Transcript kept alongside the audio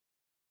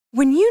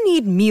When you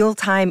need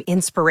mealtime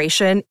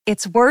inspiration,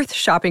 it's worth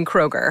shopping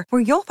Kroger,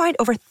 where you'll find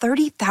over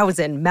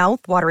 30,000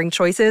 mouth-watering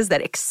choices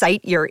that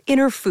excite your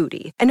inner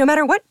foodie. And no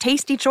matter what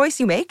tasty choice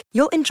you make,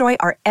 you'll enjoy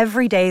our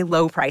everyday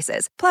low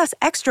prices, plus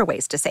extra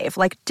ways to save,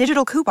 like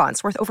digital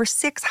coupons worth over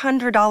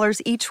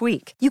 $600 each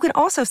week. You can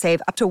also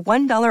save up to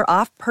 $1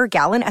 off per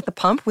gallon at the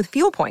pump with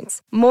fuel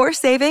points. More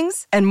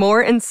savings and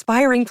more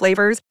inspiring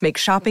flavors make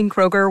shopping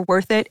Kroger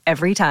worth it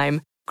every time.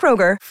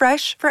 Kroger,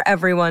 fresh for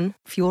everyone.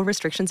 Fuel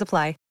restrictions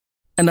apply.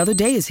 Another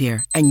day is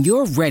here, and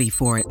you're ready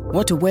for it.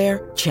 What to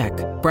wear? Check.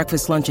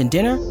 Breakfast, lunch, and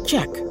dinner?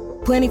 Check.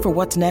 Planning for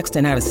what's next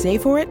and how to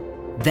save for it?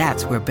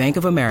 That's where Bank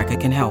of America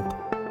can help.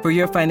 For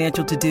your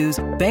financial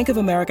to-dos, Bank of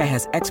America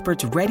has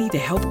experts ready to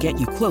help get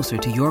you closer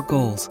to your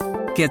goals.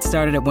 Get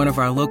started at one of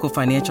our local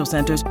financial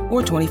centers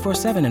or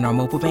 24/7 in our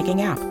mobile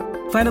banking app.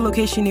 Find a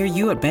location near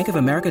you at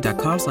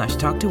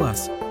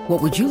bankofamerica.com/talktous.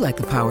 What would you like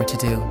the power to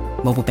do?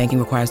 Mobile banking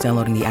requires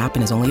downloading the app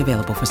and is only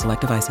available for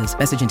select devices.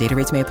 Message and data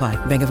rates may apply.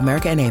 Bank of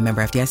America N.A.,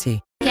 member FDIC.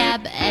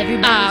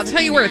 I'll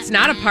tell you where it's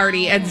not a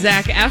party, at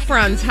Zac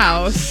Efron's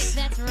house.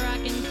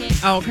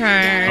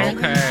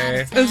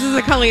 Okay. This is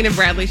the Colleen and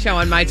Bradley Show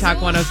on My Talk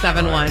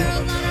 1071.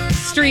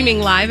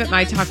 Streaming live at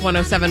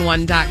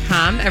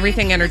MyTalk1071.com.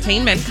 Everything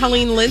Entertainment.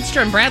 Colleen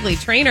Lindstrom, Bradley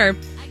Trainer.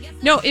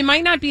 No, it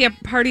might not be a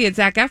party at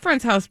Zac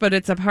Efron's house, but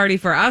it's a party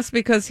for us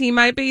because he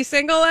might be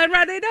single and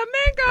ready to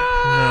mingle.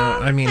 No,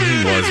 I mean,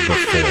 he was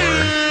before.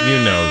 You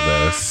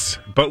know this.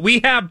 But we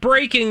have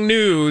breaking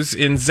news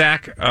in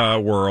Zac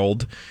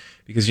world.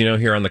 Because, you know,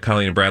 here on the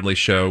Colleen and Bradley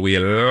Show, we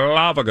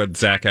love a good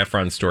Zac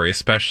Efron story,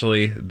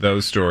 especially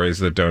those stories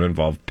that don't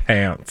involve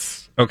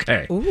pants.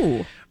 Okay.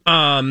 Ooh.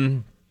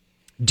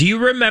 Do you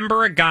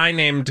remember a guy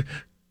named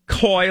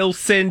Kyle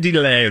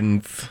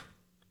Sandilands?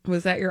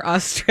 Was that your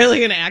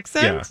Australian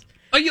accent? Yeah.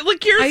 Oh, yours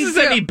is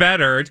any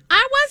better.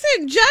 I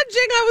wasn't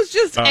judging. I was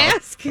just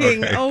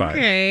asking.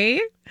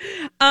 Okay.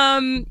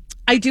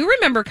 I do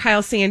remember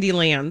Kyle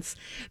Sandilands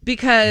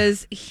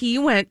because he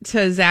went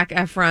to Zac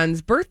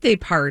Efron's birthday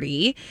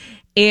party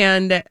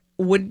and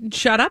wouldn't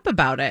shut up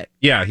about it.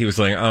 Yeah, he was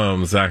like,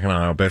 Zac and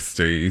I are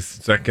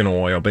besties. Zac and I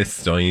are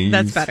besties.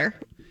 That's better.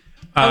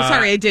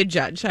 Sorry, I did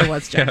judge. I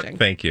was judging. Yeah,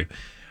 thank you.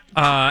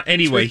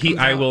 Anyway,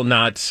 I will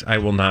not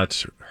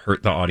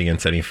hurt the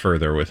audience any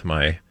further with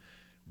my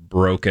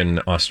broken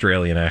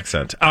Australian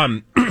accent.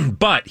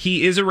 But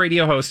he is a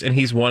radio host, and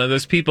he's one of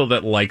those people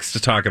that likes to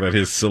talk about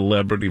his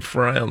celebrity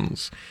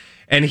friends.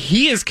 And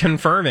he is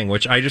confirming,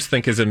 which I just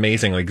think is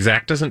amazing. Like,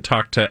 Zac doesn't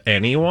talk to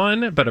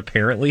anyone, but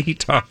apparently he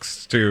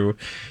talks to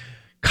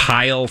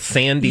Kyle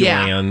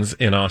Sandilands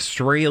in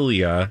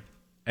Australia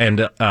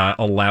and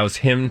allows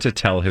him to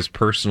tell his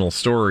personal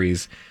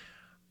stories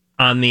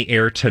on the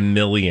air to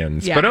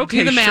millions. Yeah, but okay,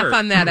 do the math sure.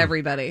 on that,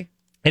 everybody.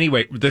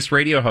 Anyway, this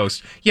radio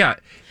host, yes,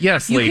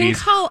 you ladies. You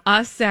can call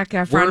us Zac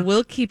Efron.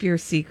 We'll keep your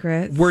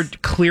secrets. We're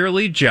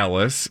clearly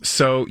jealous,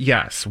 so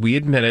yes, we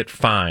admit it.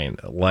 Fine,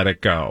 let it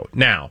go.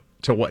 Now,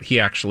 to what he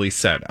actually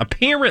said.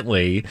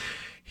 Apparently,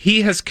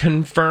 he has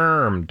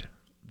confirmed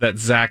that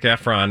Zac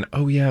Efron,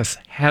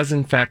 has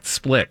in fact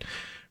split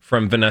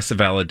from Vanessa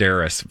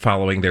Valadares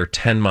following their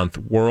 10-month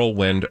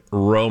whirlwind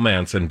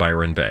romance in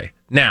Byron Bay.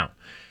 Now,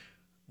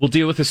 we'll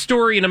deal with the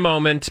story in a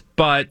moment,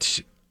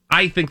 but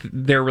I think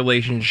their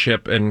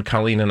relationship, and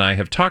Colleen and I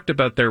have talked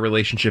about their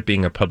relationship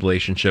being a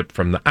publicationship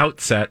from the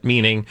outset,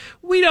 meaning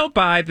we don't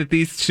buy that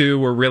these two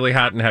were really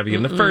hot and heavy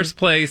in the first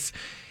place.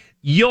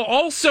 You'll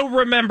also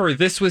remember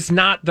this was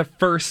not the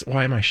first...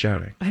 Why am I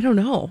shouting? I don't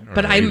know,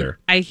 but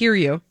I hear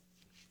you.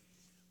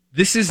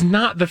 This is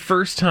not the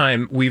first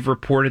time we've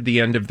reported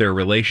the end of their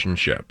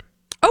relationship.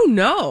 Oh,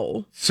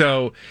 no.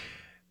 So...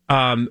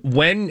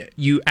 when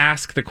you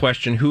ask the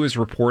question, who is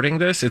reporting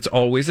this, it's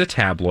always a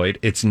tabloid.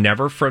 It's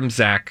never from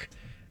Zac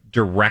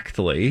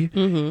directly.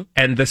 Mm-hmm.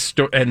 And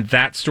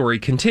that story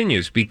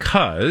continues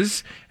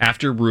because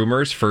after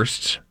rumors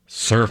first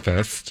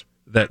surfaced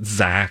that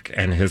Zac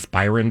and his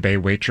Byron Bay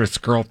waitress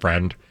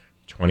girlfriend,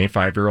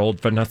 25-year-old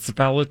Vanessa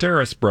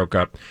Valadares, broke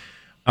up,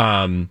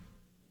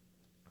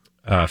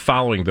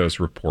 following those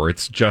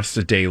reports, just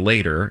a day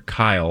later,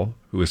 Kyle,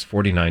 who is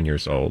 49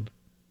 years old,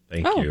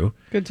 Thank you.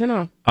 Good to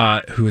know.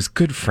 Who is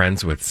good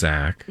friends with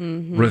Zac,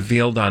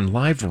 revealed on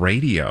live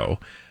radio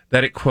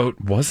that it, quote,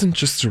 wasn't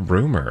just a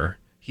rumor.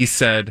 He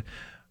said,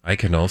 I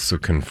can also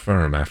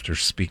confirm after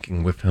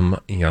speaking with him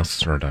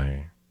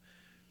yesterday.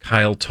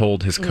 Kyle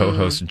told his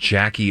co-host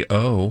Jackie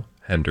O.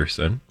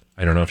 Henderson,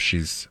 I don't know if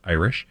she's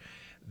Irish,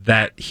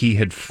 that he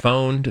had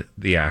phoned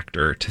the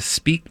actor to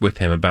speak with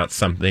him about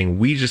something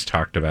we just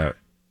talked about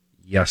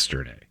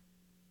yesterday.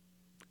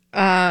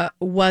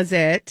 Was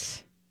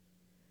it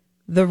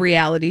the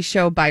reality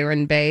show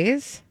Byron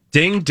Bays?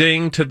 Ding,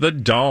 ding to the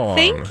dawn.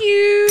 Thank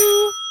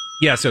you.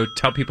 Yeah, so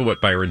tell people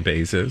what Byron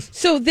Bays is.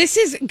 So this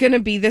is going to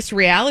be this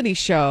reality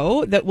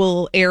show that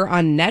will air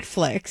on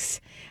Netflix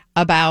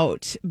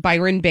about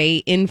Byron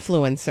Bay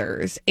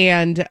influencers.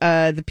 And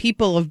the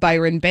people of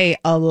Byron Bay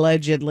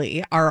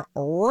allegedly are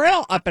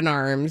real up in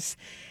arms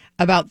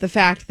about the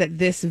fact that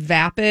this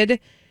vapid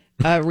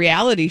a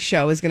reality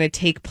show is going to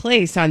take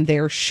place on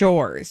their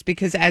shores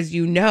because, as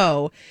you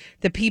know,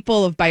 the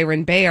people of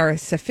Byron Bay are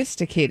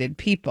sophisticated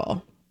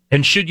people.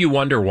 And should you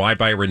wonder why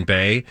Byron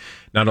Bay,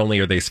 not only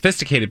are they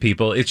sophisticated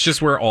people, it's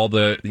just where all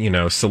the,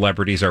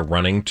 celebrities are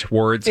running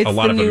towards. It's a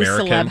lot the of new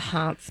American celeb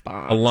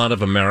hotspot. A lot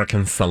of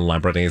American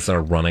celebrities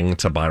are running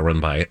to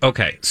Byron Bay.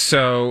 Okay,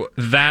 so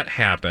that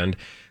happened.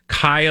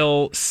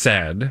 Kyle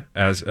said,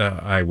 as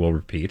I will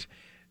repeat,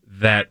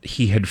 that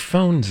he had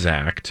phoned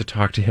Zach to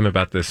talk to him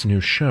about this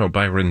new show,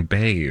 Byron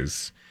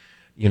Bays.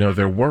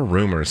 There were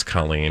rumors,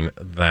 Colleen,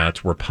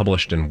 that were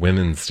published in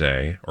Women's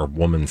Day, or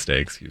Woman's Day,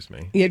 excuse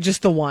me. Yeah,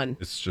 just the one.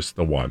 It's just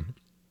the one.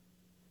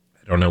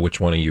 I don't know which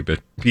one of you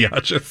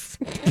biatches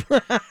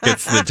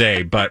gets the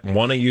day, but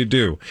one of you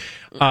do.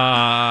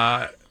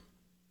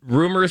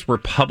 Rumors were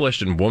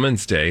published in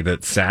Woman's Day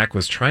that Zach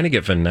was trying to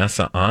get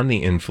Vanessa on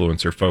the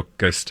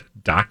influencer-focused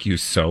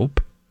docu-soap.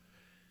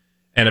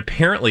 And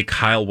apparently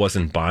Kyle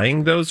wasn't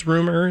buying those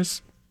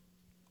rumors.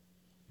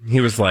 He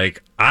was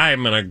like,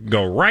 I'm going to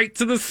go right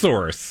to the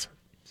source.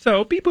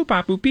 So, beep, boop,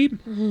 bop, boop, beep.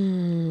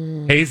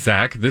 Hey,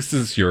 Zach, this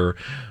is your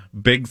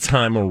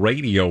big-time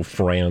radio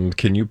friend.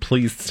 Can you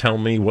please tell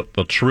me what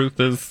the truth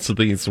is to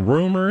these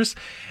rumors?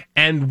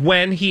 And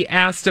when he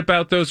asked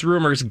about those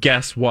rumors,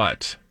 guess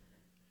what?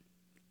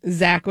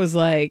 Zach was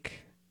like,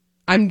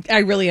 I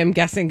really am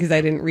guessing because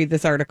I didn't read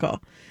this article.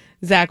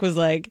 Zach was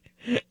like,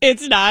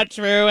 it's not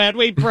true, and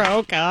we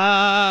broke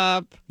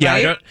up.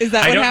 Yeah, right? Is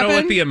that what happened? Know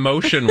what the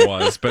emotion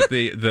was, but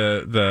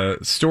the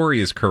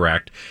story is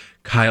correct.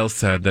 Kyle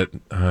said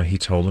that he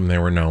told him they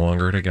were no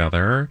longer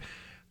together.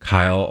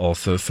 Kyle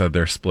also said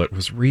their split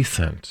was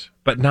recent,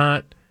 but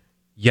not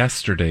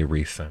yesterday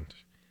recent.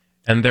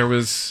 And there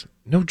was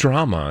no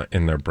drama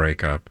in their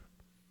breakup.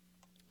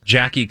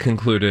 Jackie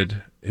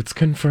concluded, it's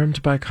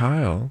confirmed by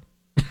Kyle.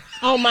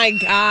 Oh my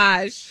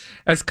gosh.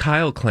 As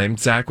Kyle claimed,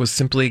 Zach was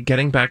simply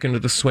getting back into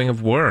the swing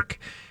of work,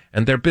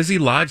 and their busy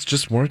lives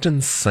just weren't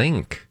in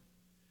sync.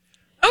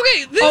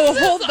 Okay,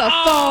 hold the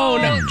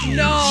phone.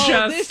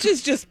 No, this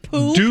is just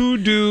poop.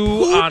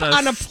 Doo-doo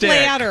on a stick.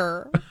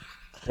 Platter.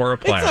 Or a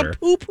platter. It's a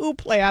poo-poo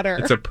platter.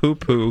 It's a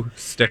poo-poo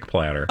stick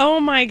platter.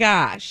 Oh my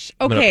gosh.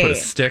 Okay. I'm going to put a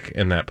stick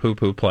in that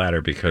poo-poo platter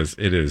because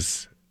it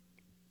is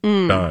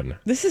done.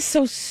 This is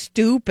so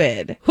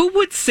stupid. Who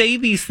would say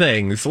these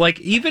things? Like,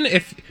 even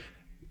if...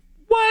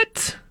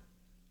 What?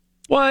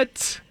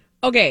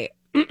 Okay.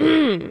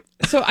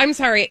 So I'm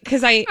sorry,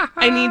 because I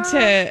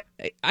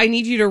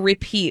need you to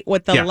repeat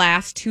what the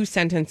last two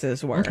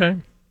sentences were. Okay.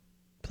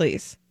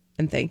 Please.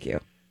 And thank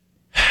you.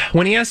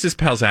 When he asked his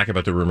pal Zach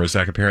about the rumors,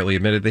 Zach apparently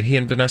admitted that he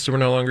and Vanessa were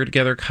no longer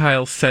together.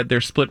 Kyle said their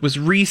split was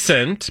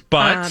recent,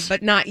 but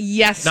not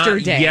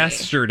yesterday. Not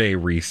yesterday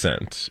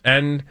recent.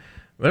 And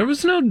there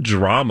was no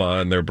drama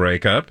in their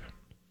breakup.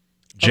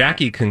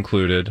 Jackie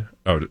concluded...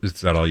 Oh, is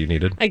that all you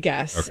needed? I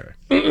guess.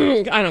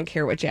 Okay. I don't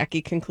care what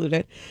Jackie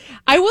concluded.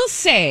 I will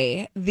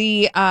say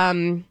the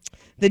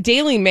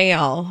Daily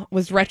Mail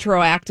was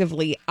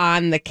retroactively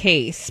on the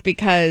case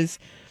because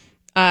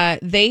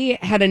they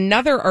had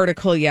another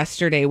article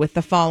yesterday with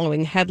the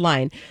following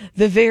headline: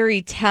 "The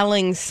very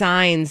telling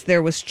signs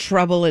there was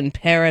trouble in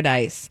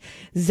paradise.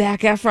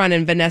 Zac Efron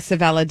and Vanessa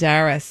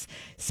Valadares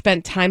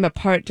spent time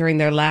apart during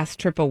their last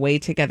trip away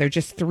together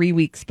just 3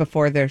 weeks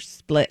before their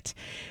split."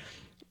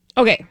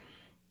 Okay.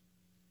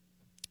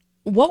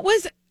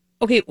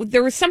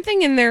 There was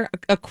something in there,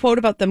 a quote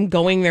about them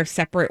going their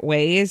separate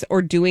ways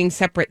or doing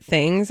separate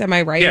things. Am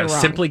I right or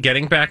wrong? Simply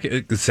getting back.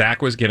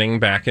 Zach was getting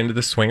back into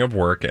the swing of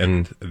work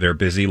and their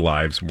busy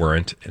lives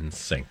weren't in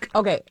sync.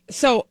 Okay.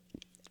 So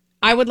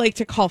I would like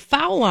to call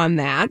foul on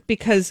that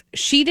because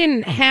she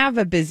didn't have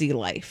a busy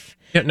life.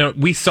 Yeah, no,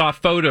 we saw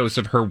photos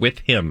of her with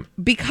him.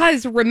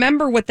 Because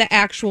remember what the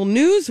actual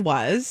news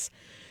was.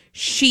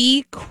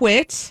 She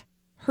quit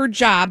her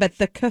job at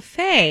the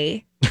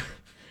cafe.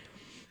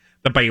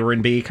 The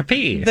Byron Bay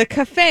Cafe. The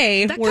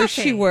cafe where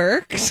she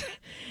worked,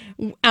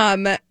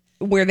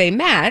 where they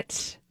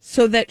met,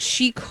 so that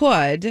she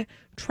could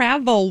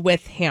travel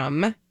with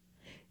him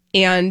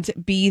and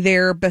be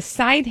there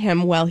beside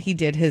him while he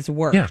did his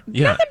work. Yeah.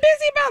 Nothing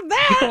busy about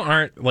that. People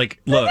aren't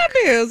like, look. Not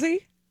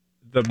busy.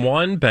 The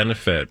one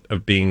benefit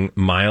of being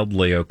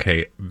mildly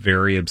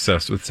very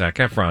obsessed with Zac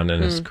Efron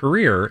and his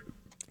career,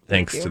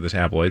 thanks to the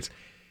tabloids,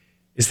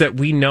 is that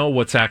we know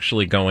what's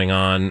actually going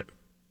on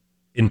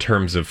in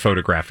terms of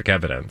photographic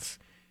evidence.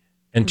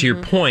 And to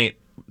your point,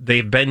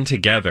 they've been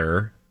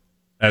together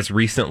as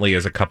recently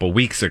as a couple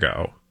weeks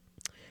ago.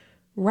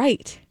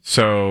 Right.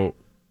 So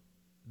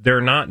they're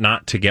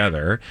not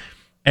together.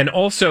 And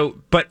also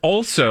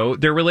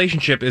their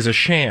relationship is a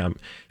sham.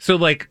 So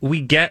we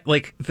get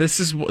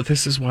this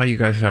is why you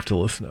guys have to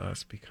listen to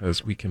us,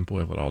 because we can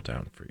boil it all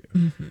down for you.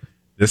 Mm-hmm.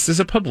 This is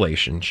a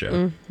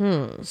publicationship.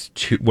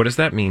 Mm-hmm. What does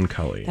that mean,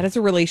 Cully? That is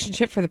a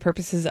relationship for the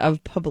purposes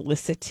of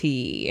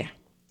publicity.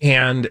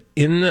 And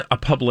in a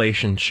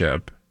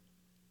publicationship,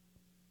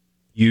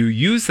 you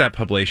use that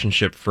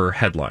publicationship for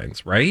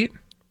headlines, right?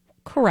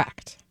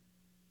 Correct.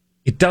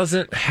 It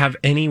doesn't have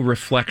any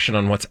reflection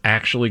on what's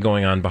actually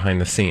going on behind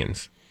the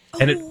scenes.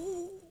 And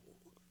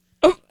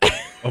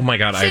Oh my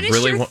God, Finish I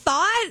really your want.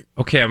 thought.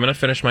 Okay, I'm going to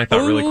finish my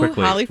thought really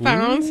quickly. Holly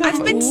found some.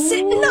 I've been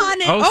sitting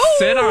on it. Oh,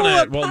 sit on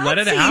it. Well, let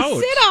it Patsy, out.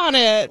 Sit on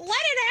it. Let it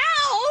out.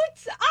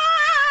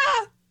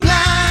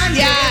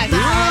 Yes.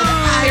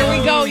 Here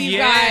we go, you Yay.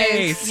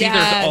 guys. See,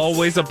 Yes. there's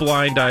always a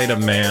blind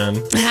item, man.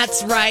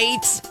 That's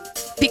right.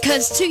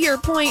 Because to your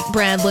point,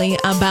 Bradley,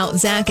 about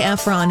Zac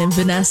Efron and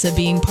Vanessa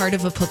being part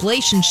of a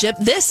relationship,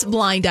 this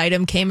blind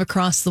item came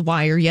across the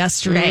wire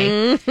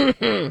yesterday.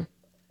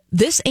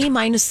 This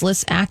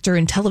A-list actor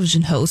and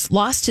television host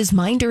lost his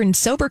minder and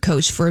sober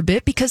coach for a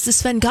bit because the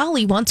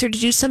Svengali wants her to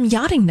do some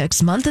yachting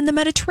next month in the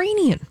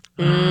Mediterranean.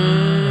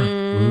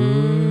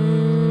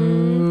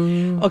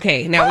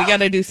 Okay, now we got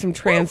to do some Is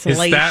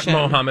translation. that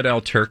Mohammed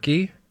El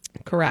Turki?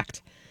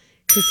 Correct.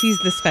 Because he's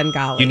the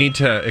Svengali. You need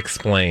to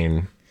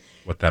explain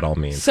what that all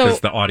means. So-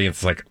 Because the audience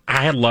is like,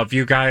 I love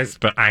you guys,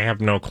 but I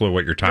have no clue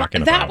what you're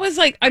talking That about. was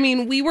like, I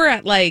mean, we were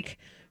at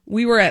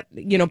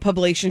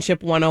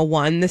Publicationship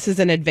 101. This is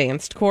an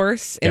advanced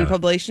course in Yeah.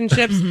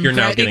 publicationships. You're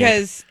now getting-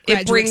 because it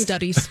Graduate brings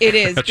studies. It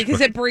is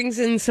because it brings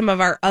in some of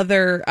our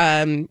other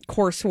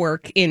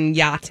coursework in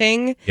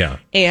yachting. Yeah.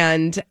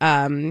 And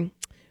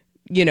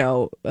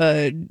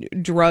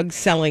drug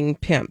selling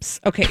pimps.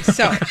 Okay,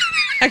 so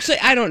actually,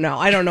 I don't know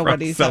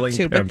what he's up Selling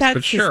to, but pimps, that's but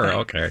his sure, thing.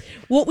 okay.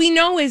 What we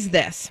know is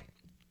this.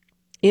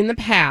 In the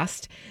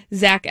past,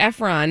 Zac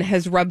Efron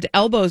has rubbed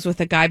elbows with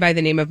a guy by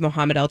the name of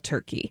Mohammed El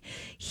Turki.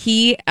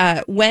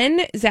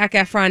 When Zac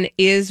Efron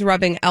is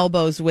rubbing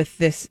elbows with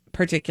this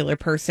particular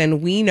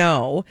person, we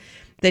know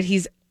that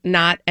he's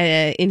not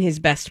in his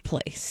best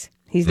place.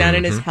 He's not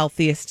in his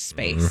healthiest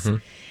space.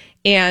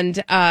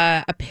 And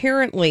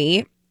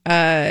apparently,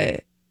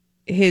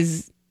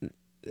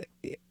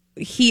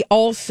 he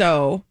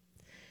also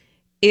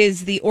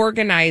is the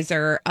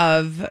organizer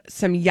of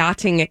some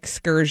yachting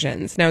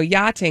excursions. Now,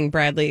 yachting,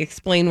 Bradley,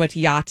 explain what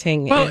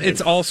yachting Well, is.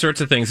 it's all sorts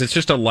of things. It's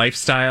just a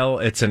lifestyle.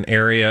 It's an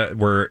area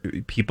where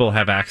people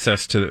have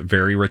access to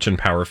very rich and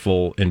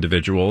powerful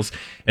individuals.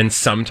 And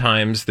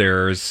sometimes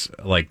there's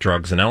like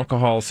drugs and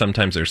alcohol.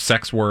 Sometimes there's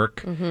sex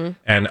work.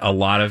 And a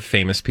lot of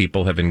famous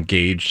people have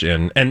engaged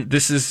in, and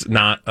this is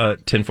not a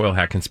tinfoil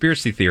hat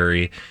conspiracy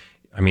theory.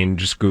 I mean,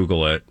 just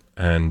Google it.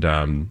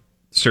 And,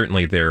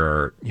 certainly there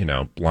are,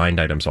 blind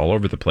items all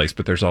over the place,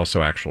 but there's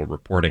also actual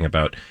reporting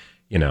about,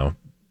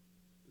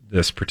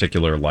 this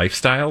particular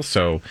lifestyle.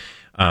 So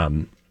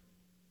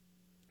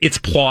it's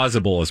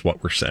plausible is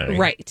what we're saying.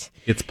 Right.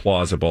 It's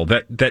plausible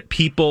that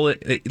people,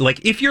 like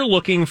if you're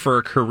looking for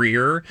a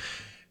career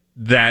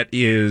that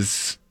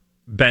is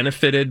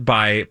benefited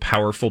by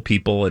powerful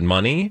people and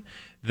money,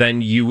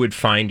 then you would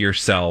find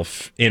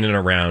yourself in and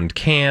around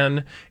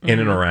Cannes, in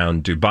and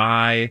around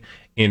Dubai,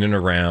 in and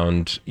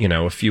around,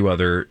 a few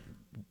other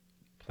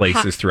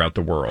places throughout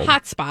the world.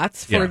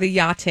 Hotspots for Yeah. the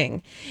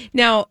yachting.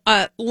 Now,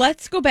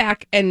 let's go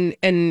back and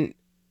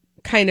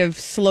kind of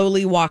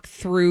slowly walk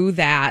through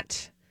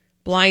that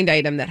blind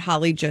item that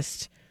Holly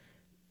just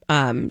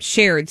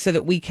shared so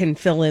that we can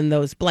fill in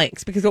those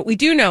blanks. Because what we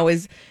do know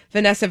is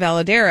Vanessa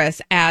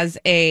Valadares, as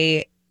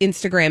a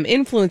Instagram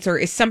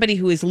influencer, is somebody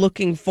who is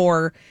looking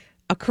for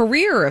a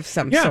career of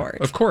some sort.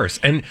 Of course.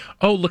 And,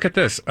 look at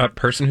this. A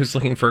person who's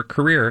looking for a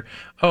career.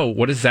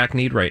 What does Zach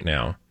need right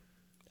now?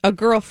 A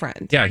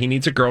girlfriend. Yeah, he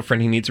needs a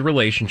girlfriend. He needs a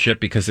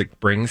relationship because it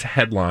brings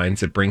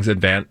headlines. It brings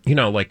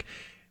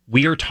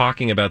we are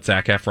talking about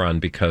Zac Efron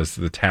because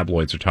the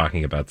tabloids are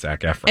talking about Zac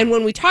Efron. And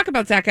when we talk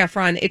about Zac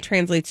Efron, it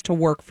translates to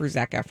work for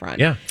Zac Efron.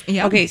 Yeah.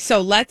 Yeah. Okay, so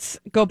let's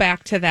go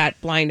back to that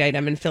blind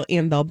item and fill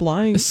in the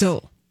blinds.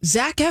 So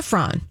Zac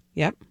Efron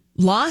Yep.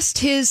 lost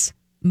his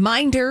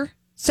minder,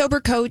 sober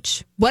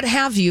coach, what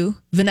have you,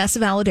 Vanessa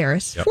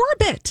Valadares, for a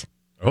bit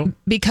Oh,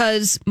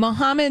 because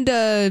Mohammed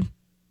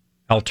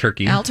El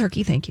Turki. Al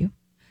Turkey, thank you,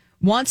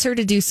 wants her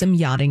to do some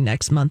yachting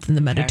next month in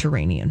the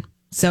Mediterranean.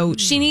 So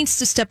she needs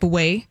to step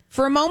away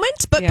for a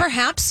moment, but Yeah.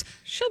 perhaps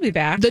She'll be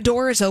back. the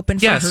door is open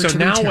for Yeah, her so to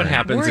now return. what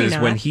happens Worry is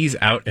not. when he's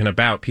out and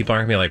about, people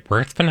aren't going to be like,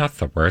 where's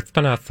Vanessa? Where's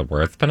Vanessa?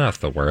 Where's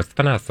Vanessa? Where's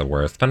Vanessa?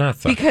 Where's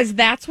Vanessa? Because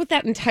that's what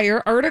that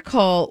entire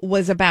article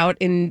was about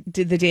in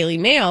the Daily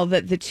Mail,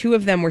 that the two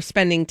of them were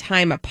spending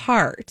time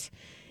apart.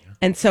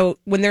 And so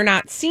when they're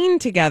not seen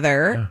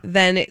together,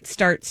 then it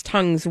starts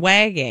tongues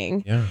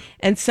wagging. Yeah.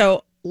 And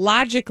so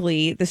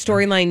logically, the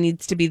storyline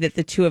needs to be that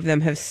the two of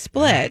them have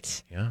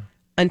split Yeah.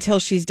 until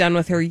she's done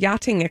with her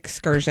yachting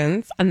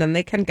excursions, and then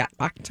they can get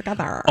back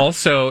together.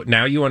 Also,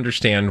 now you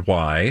understand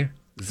why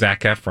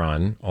Zac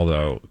Efron,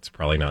 although it's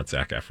probably not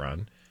Zac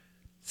Efron,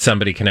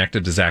 somebody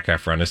connected to Zac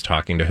Efron is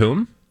talking to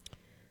whom?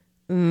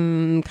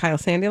 Kyle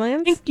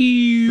Sandilands? Thank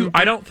you.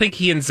 I don't think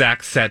he and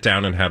Zach sat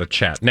down and had a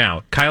chat.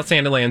 Now, Kyle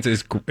Sandilands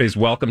is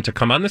welcome to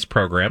come on this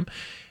program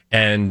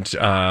and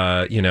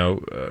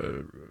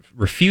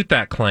refute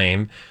that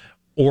claim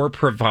or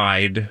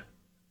provide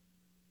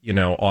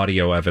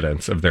audio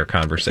evidence of their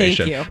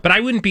conversation. Thank you. But I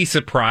wouldn't be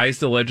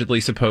surprised, allegedly,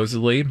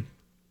 supposedly,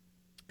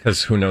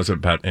 because who knows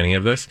about any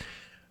of this?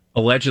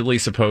 Allegedly,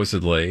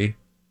 supposedly,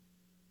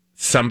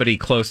 somebody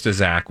close to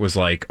Zach was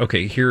like,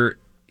 okay,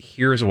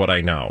 here's what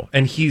I know.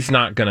 And he's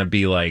not going to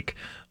be like,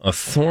 a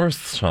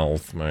source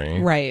tells me.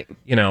 Right.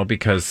 You know,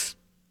 because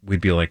we'd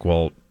be like,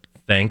 well,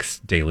 thanks,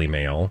 Daily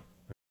Mail.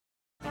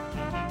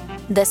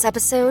 This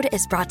episode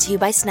is brought to you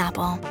by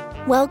Snapple.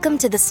 Welcome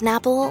to the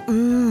Snapple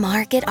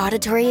Market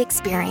Auditory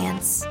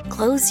Experience.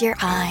 Close your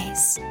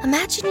eyes.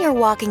 Imagine you're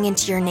walking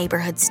into your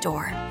neighborhood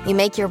store. You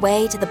make your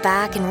way to the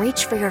back and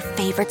reach for your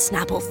favorite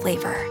Snapple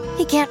flavor.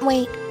 You can't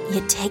wait.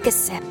 You take a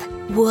sip.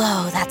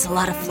 Whoa, that's a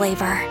lot of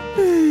flavor.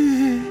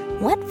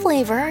 What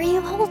flavor are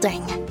you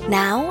holding?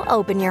 Now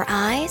open your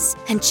eyes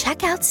and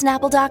check out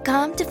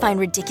Snapple.com to find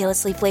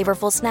ridiculously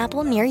flavorful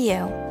Snapple near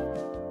you.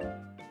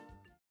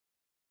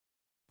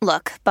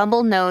 Look,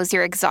 Bumble knows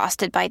you're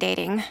exhausted by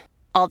dating.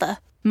 All the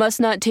must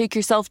not take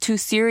yourself too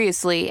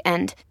seriously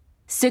and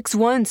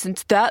 6'1"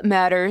 since that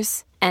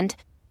matters. And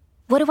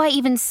what do I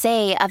even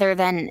say other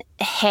than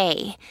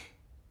hey?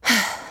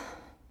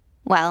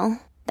 Well,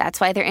 that's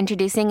why they're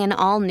introducing an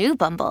all-new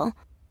Bumble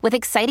with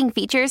exciting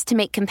features to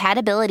make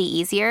compatibility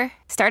easier,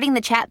 starting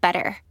the chat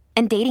better,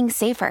 and dating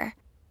safer.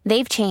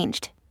 They've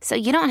changed, so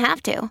you don't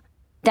have to.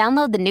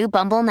 Download the new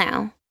Bumble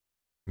now.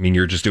 I mean,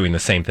 you're just doing the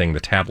same thing the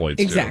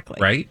tabloids Exactly.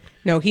 do, right?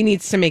 No, he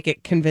needs to make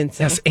it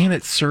convincing. Yes, and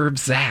it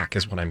serves Zach,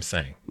 is what I'm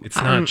saying. It's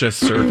not just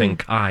serving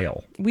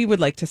Kyle. We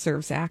would like to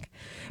serve Zach,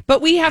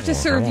 but we have to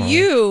serve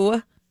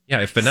you.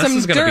 Yeah, if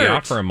Vanessa's Some going to be dirt.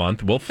 off for a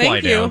month, we'll fly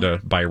Thank you. down to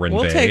Byron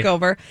We'll Bay. take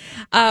over.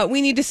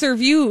 We need to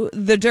serve you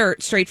the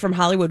dirt straight from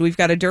Hollywood. We've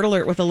got a Dirt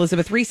Alert with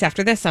Elizabeth Reese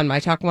after this on My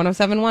Talk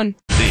 1071.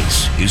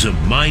 This is a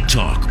My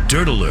Talk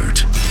Dirt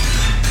Alert.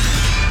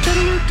 Dirt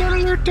alert, dirt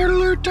alert, dirt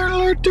alert, dirt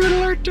alert, dirt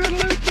alert, dirt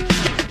alert.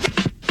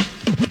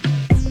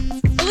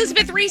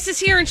 Elizabeth Reese is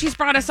here, and she's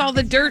brought us all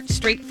the dirt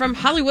straight from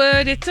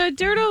Hollywood. It's a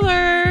Dirt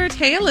Alert.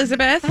 Hey,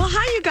 Elizabeth. Well,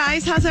 hi, you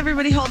guys. How's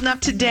everybody holding up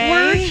today?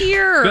 We're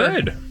here.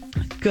 Good.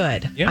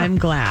 Good. Yeah. I'm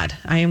glad.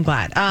 I am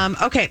glad.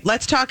 Okay,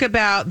 let's talk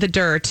about the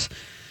dirt.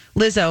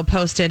 Lizzo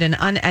posted an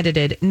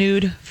unedited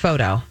nude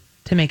photo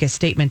to make a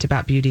statement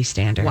about beauty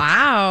standards.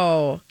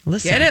 Wow.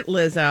 Listen, Get it,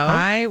 Lizzo.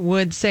 I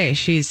would say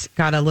she's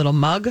got a little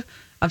mug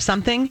of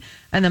something,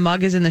 and the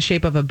mug is in the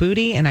shape of a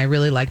booty, and I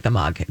really like the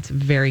mug. It's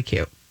very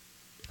cute.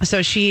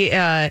 So she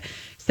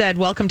said,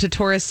 welcome to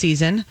tourist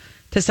season.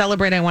 To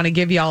celebrate, I want to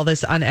give you all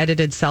this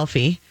unedited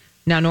selfie.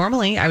 Now,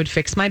 normally, I would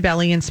fix my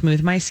belly and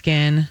smooth my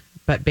skin,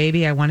 but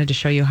baby, I wanted to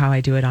show you how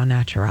I do it on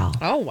natural.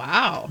 Oh,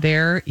 wow.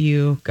 There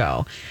you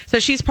go. So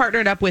she's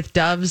partnered up with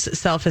Dove's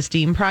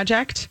Self-Esteem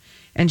Project,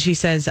 and she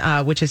says,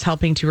 which is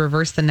helping to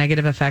reverse the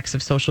negative effects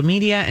of social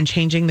media and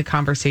changing the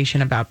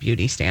conversation about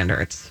beauty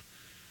standards.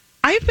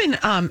 I've been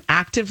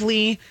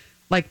actively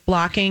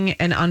blocking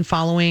and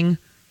unfollowing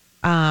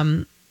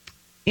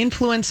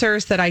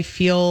influencers that I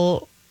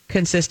feel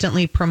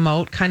consistently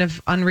promote kind of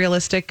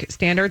unrealistic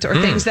standards or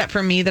things that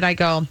for me that I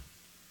go,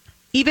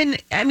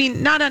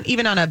 not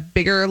on a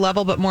bigger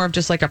level, but more of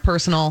just like a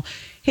personal,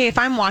 hey, if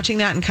I'm watching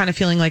that and kind of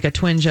feeling like a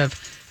twinge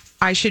of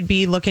I should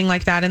be looking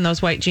like that in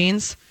those white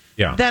jeans,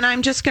 then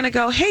I'm just going to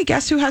go, hey,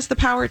 guess who has the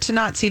power to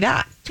not see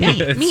that?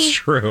 It's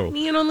true.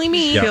 Me and only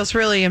me. Yeah. Feels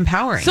really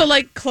empowering. So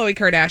like Khloe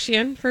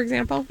Kardashian, for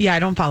example? Yeah, I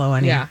don't follow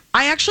any. Yeah.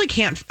 I actually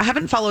can't. I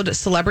haven't followed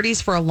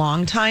celebrities for a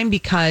long time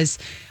because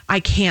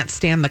I can't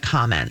stand the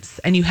comments.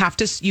 And you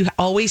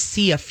always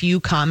see a few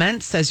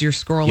comments as you're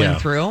scrolling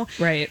through.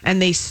 Right.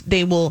 And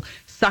they will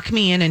suck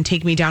me in and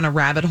take me down a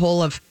rabbit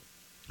hole of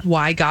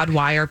why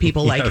are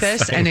people like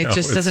this? I And it know.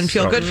 just doesn't It's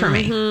feel so- good for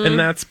me.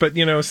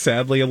 But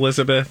sadly,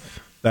 Elizabeth,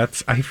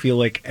 I feel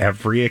like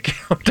every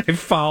account I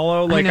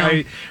follow. Like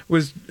I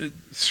was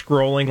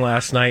scrolling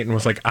last night and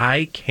was like,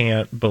 I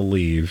can't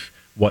believe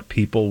what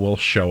people will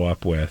show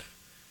up with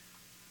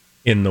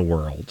in the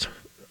world.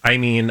 I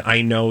mean,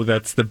 I know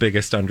that's the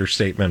biggest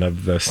understatement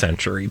of the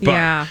century,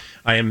 but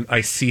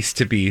I cease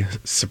to be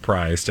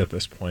surprised at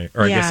this point.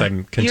 Or I guess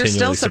I'm continually You're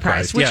still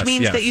surprised, which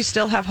means that you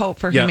still have hope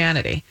for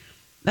humanity.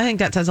 I think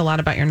that says a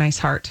lot about your nice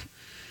heart.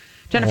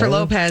 Jennifer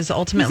Lopez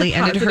ultimately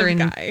ended her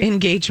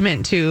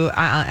engagement to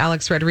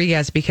Alex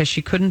Rodriguez because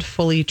she couldn't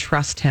fully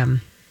trust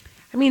him.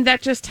 I mean,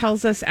 that just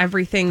tells us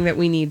everything that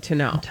we need to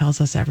know. It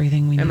tells us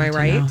everything we need to know. Am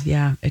I right?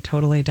 Yeah, it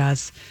totally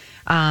does.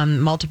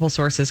 Multiple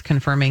sources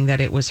confirming that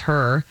it was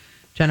her,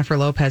 Jennifer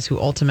Lopez, who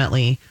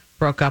ultimately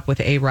broke up with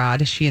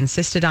A-Rod. She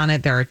insisted on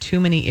it. There are too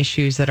many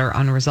issues that are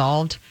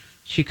unresolved.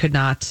 She could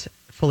not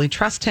fully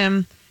trust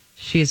him.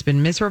 She has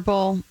been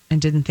miserable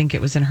and didn't think it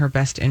was in her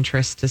best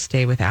interest to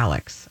stay with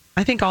Alex.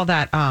 I think all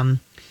that,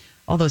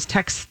 all those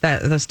text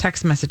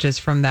messages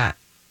from that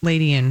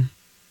lady in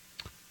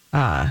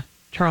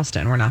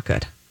Charleston were not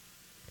good.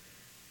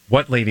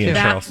 What lady in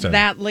Charleston?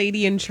 That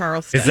lady in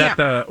Charleston. Is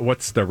that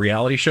what's the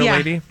reality show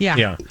lady?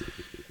 Yeah.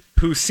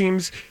 Who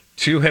seems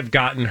to have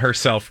gotten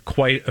herself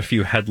quite a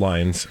few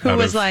headlines. Who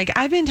was like,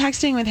 I've been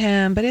texting with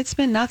him, but it's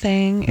been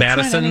nothing. It's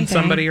Madison, not anything.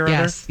 somebody or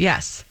other?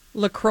 Yes.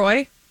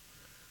 LaCroix?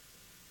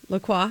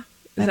 LaCroix?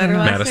 Is that her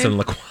last Madison name?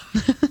 LaCroix.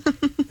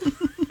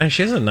 And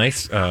she has a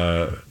nice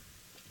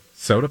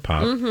soda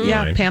pop.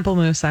 Yeah, line.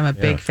 Pamplemousse. I'm a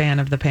big fan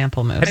of the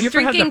Pamplemousse. Have I'm you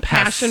ever had drinking the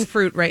passion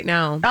fruit right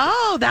now.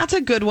 Oh, that's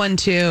a good one,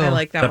 too. I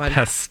like that the one.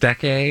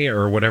 pastèque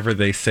or whatever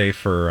they say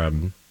for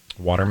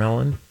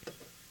watermelon?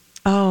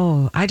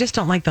 Oh, I just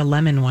don't like the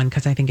lemon one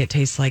because I think it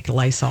tastes like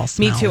Lysol Me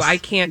smells. too. I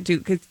can't do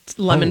cause it's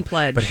lemon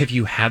pledge. But have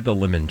you had the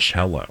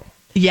limoncello?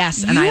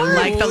 Yes, and I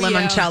like the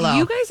limoncello.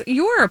 You guys,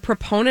 you are a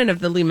proponent of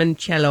the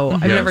limoncello.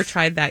 I've never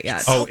tried that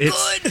yet. Oh,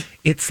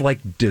 it's like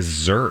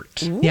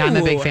dessert. Yeah, I'm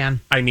a big fan.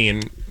 I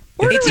mean,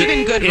 It's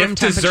even good room if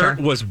temperature.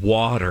 dessert was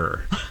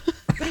water.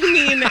 I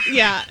mean,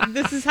 yeah,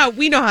 this is how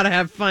we know how to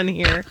have fun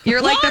here.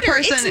 You're like the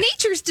person. It's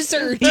nature's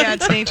dessert. Yeah,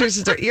 it's nature's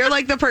dessert. You're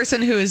like the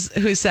person who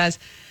says,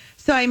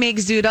 "So I make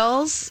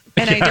zoodles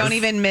and I don't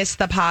even miss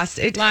the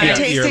pasta. It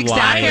tastes you're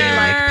exactly lying.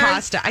 like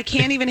pasta. I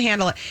can't even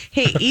handle it.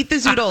 Hey, eat the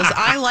zoodles.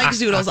 I like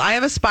zoodles. I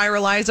have a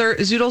spiralizer.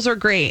 Zoodles are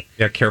great.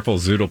 Yeah, careful,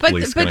 Zoodle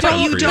police but gonna come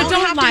don't- for Don't you.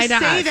 don't have lie to to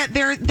say us. that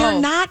they're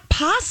not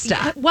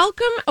pasta.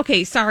 Welcome.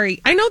 Okay,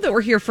 sorry. I know that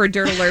we're here for a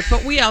Dirt Alert,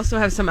 but we also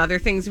have some other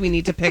things we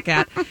need to pick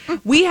at.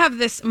 We have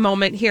this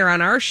moment here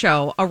on our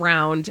show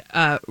around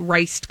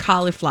riced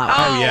cauliflower.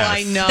 Oh, yes.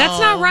 I know. That's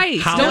not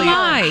rice. Don't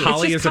lie.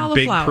 Holly it's is just a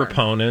big cauliflower.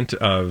 proponent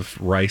of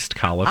riced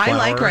cauliflower. I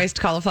like riced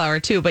cauliflower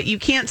too, but you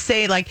can't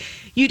say like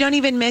you don't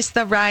even miss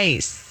the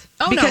rice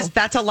because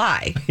that's a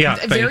lie. Yeah,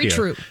 thank Very you.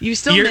 true. You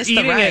still You're miss the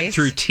eating rice it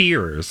through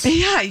tears.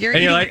 Yeah, you're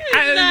And you're eating- like,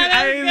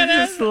 I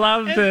just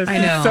love this. I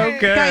know. It's so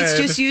good. Guys,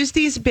 just use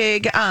these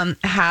big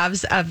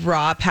halves of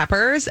raw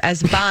peppers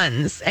as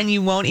buns, and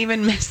you won't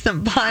even miss the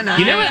bun.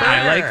 You know what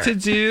I either. like to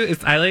do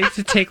is I like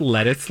to take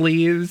lettuce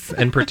leaves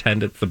and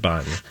pretend it's the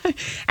bun.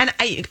 And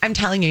I'm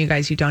telling you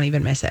guys, you don't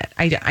even miss it.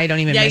 I don't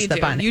even Yeah, miss you the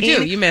do. bun. You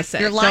do. And You miss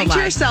it. You're lying Don't to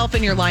lie. yourself,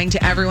 and you're lying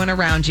to everyone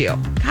around you.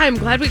 God, I'm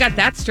glad we got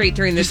that straight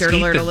during the Just Dirt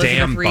eat Alert, the Elizabeth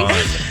damn Reese.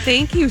 bun.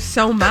 Thank you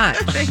so much.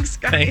 Thanks,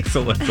 guys. Thanks,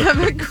 Elizabeth. Have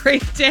a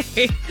great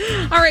day.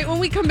 All right, when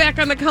we come back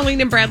on the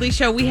Colleen and Bradley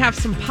show, we have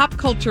some pop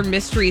culture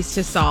mysteries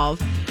to solve.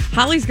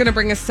 Holly's going to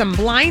bring us some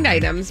blind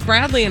items.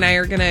 Bradley and I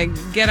are going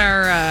to get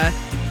our,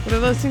 what are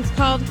those things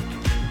called?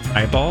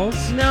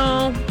 Eyeballs?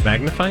 No,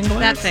 Magnifying glass?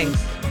 that thing.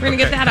 We're going to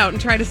get that out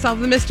and try to solve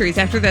the mysteries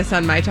after this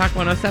on My Talk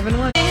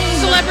 1071.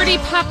 Celebrity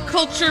pop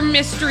culture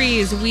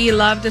mysteries. We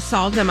love to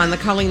solve them on the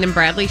Colleen and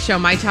Bradley show,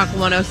 My Talk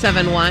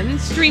 1071.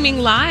 Streaming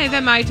live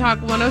at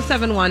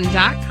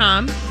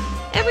MyTalk1071.com.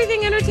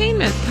 Everything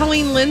Entertainment.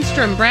 Colleen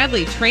Lindstrom,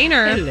 Bradley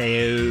Trainer.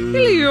 Hello.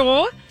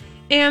 Hello.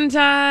 And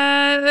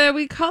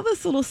we call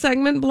this little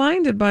segment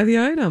Blinded by the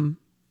Item.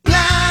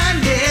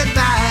 Blinded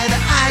by the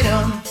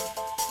item.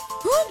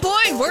 Oh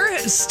boy, we're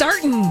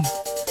starting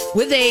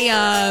with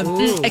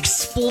a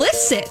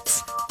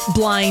explicit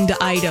blind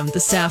item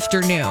this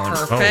afternoon.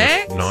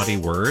 Perfect. Oh, naughty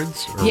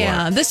words? Or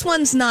Yeah, what? this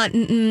one's not,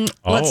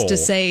 let's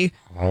just say,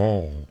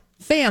 Oh.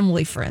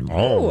 family friendly.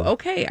 Oh,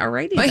 okay. All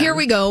righty. But here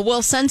we go.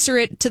 We'll censor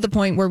it to the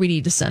point where we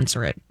need to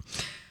censor it.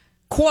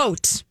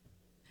 Quote,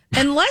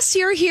 unless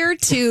you're here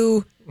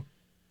to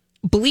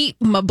bleep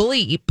my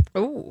bleep,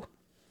 Oh.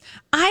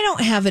 I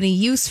don't have any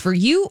use for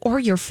you or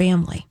your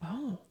family.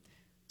 Oh.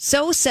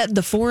 So said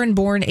the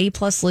foreign-born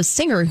A-plus list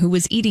singer who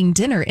was eating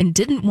dinner and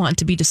didn't want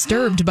to be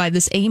disturbed by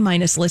this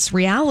A-minus list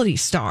reality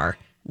star.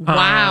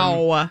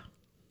 Wow.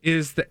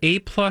 Is the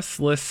A-plus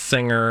list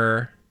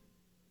singer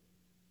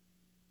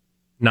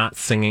not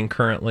singing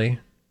currently?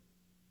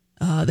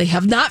 They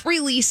have not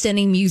released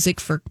any music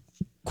for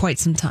quite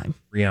some time.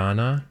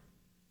 Rihanna?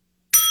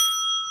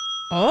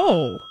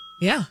 Oh.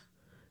 Yeah.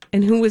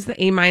 And who was the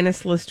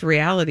A-minus list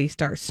reality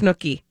star?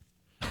 Snooki.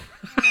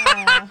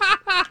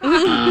 I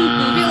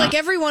feel like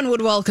everyone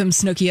would welcome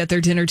Snooki at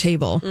their dinner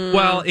table.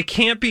 Well, it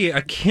can't be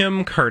a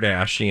Kim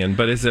Kardashian,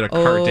 but is it a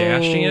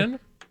Kardashian?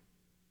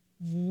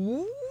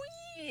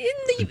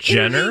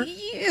 Jenner?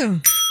 Yeah.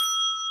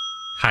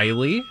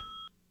 Kylie?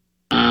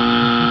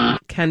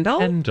 Kendall?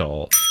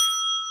 Kendall.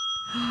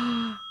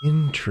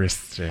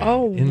 Interesting.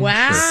 Oh, Interesting.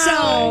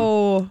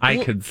 wow. I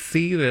could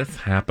see this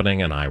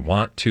happening and I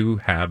want to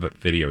have it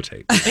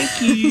videotaped.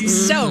 Thank you.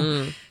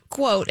 So,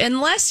 quote,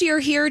 unless you're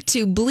here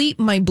to bleep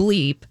my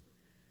bleep,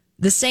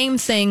 the same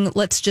thing,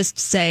 let's just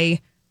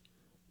say,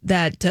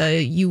 that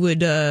you would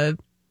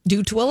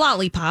do to a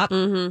lollipop.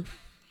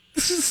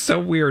 This is so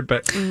weird,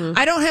 but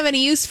I don't have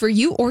any use for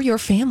you or your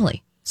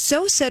family.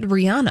 So said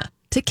Rihanna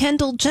to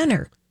Kendall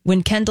Jenner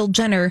when Kendall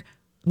Jenner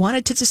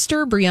wanted to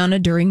disturb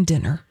Rihanna during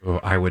dinner. oh,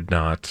 I would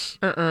not.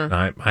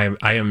 I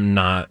am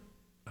not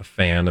a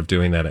fan of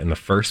doing that in the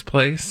first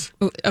place.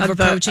 Of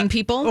approaching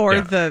people? Or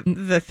Yeah.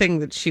 the thing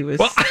that she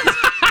was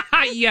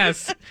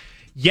Yes.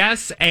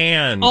 Yes,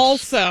 and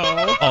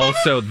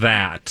also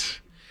that.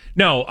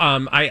 No,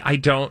 I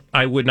don't.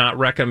 I would not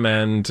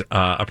recommend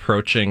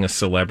approaching a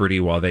celebrity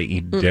while they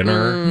eat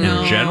dinner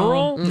in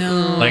general.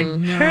 No. Like,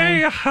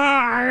 hey,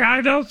 hi,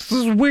 I know this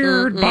is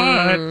weird,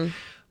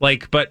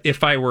 but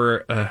if I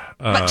were,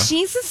 But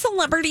she's a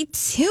celebrity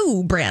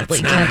too,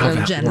 Bradley. that's not how Kendall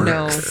that Jenner.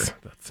 works.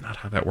 That's not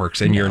how that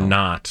works, and you're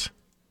not.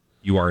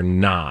 You are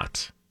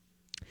not.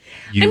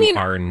 You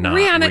are not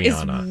Rihanna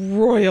Rihanna. is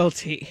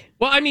royalty.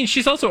 Well, I mean,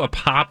 she's also a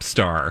pop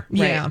star.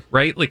 Yeah.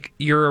 Right? Like,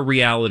 you're a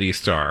reality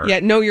star. Yeah,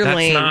 know your That's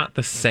lane. not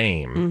the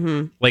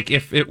same. Like,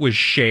 if it was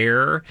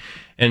Cher,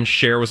 and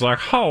Cher was like,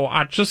 oh,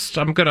 I'm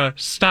going to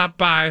stop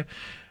by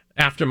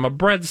after my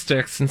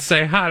breadsticks and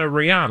say hi to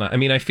Rihanna. I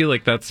mean, I feel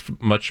like that's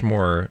much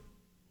more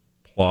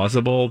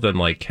plausible than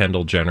like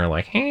Kendall Jenner,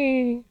 like,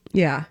 hey.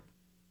 Yeah.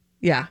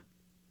 Yeah.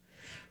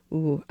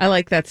 Ooh, I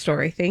like that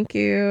story. Thank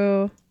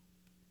you.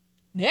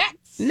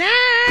 Next.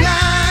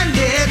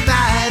 Blinded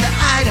by the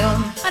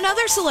item.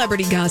 Another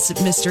celebrity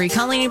gossip mystery.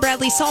 Colleen and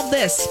Bradley solved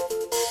this.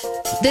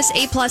 This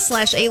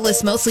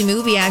A+/A-list mostly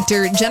movie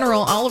actor,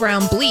 general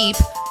all-around bleep,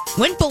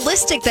 went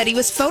ballistic that he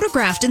was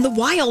photographed in the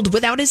wild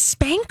without his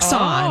Spanx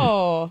on.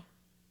 Oh.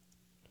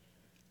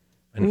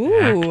 An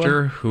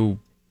actor who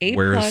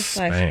wears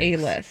Spanx.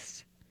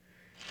 A+/A-list.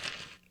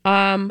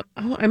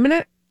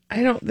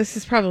 This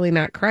is probably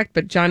not correct,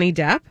 but Johnny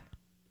Depp?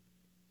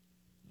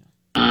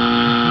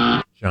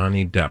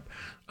 Johnny Depp.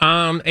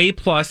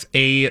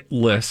 A+A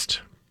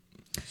list.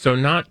 So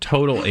not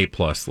total A+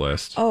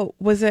 list. Oh,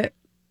 was it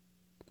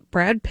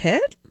Brad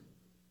Pitt?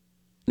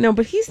 No,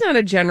 but he's not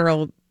a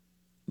general.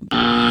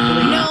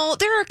 No,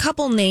 there are a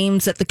couple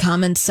names at the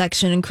comments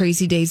section in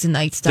Crazy Days and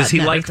Nights. Does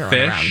he like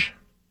fish?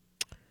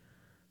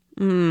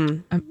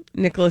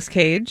 Nicolas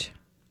Cage.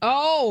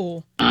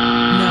 Oh.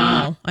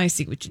 No, I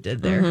see what you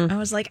did there. I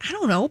was like, I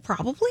don't know,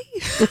 probably.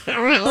 I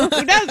don't know.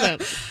 Who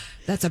doesn't?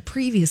 That's a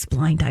previous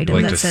blind item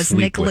Like that to says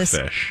sleep with Nicolas.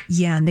 fish.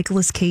 Yeah,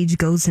 Nicolas Cage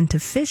goes into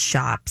fish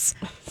shops,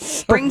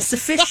 brings the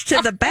fish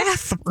to the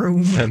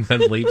bathroom. And then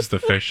leaves the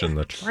fish in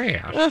the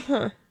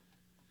trash.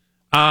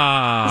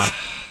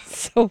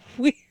 So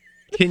weird.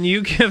 Can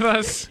you give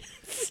us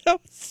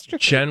So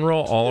strange.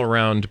 general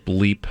all-around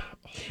bleep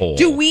hole?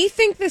 Do we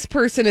think this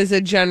person is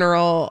a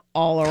general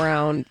all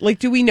around? Like,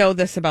 do we know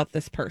this about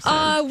this person?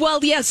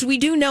 Well, yes, we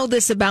do know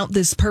this about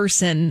this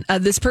person.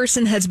 This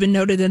person has been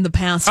noted in the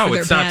past for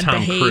their it's not bad Tom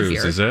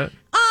behavior. Cruise, is it?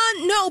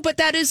 No, but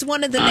that is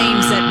one of the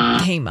names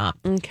that came up.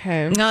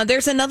 Okay.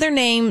 There's another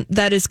name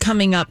that is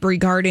coming up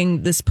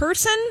regarding this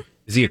person.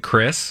 Is he a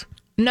Chris?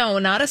 No,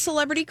 not a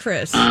celebrity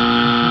Chris.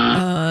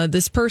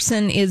 This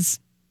person is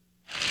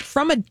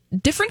from a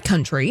different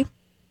country.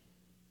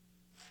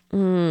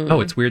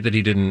 Oh, it's weird that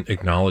he didn't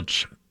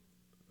acknowledge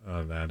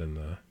that in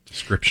the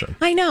description.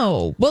 I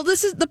know. Well,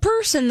 this is the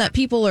person that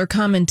people are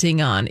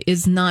commenting on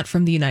is not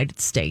from the United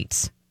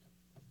States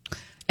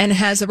and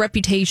has a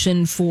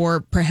reputation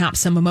for perhaps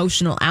some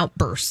emotional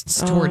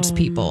outbursts towards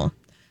people.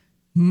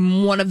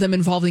 One of them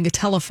involving a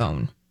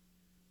telephone.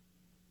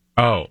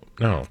 Oh,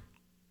 no.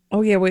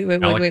 Oh yeah. Wait.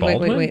 Alec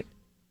Baldwin?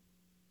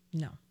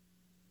 No.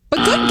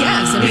 But good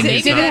guess. I mean,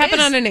 maybe Did it that happen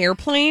is- on an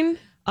airplane?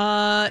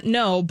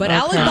 No, but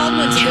Alec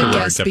Baldwin's a good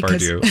guess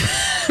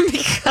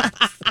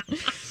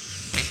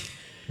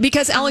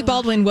because Alec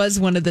Baldwin was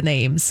one of the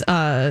names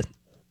that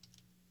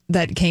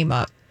came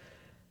up.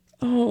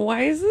 Oh,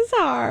 why is this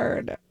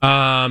hard?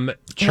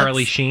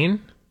 Charlie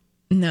Sheen?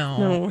 No.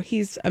 No,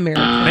 he's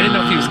American. I didn't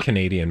know if he was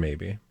Canadian,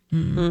 maybe.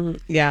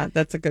 Yeah,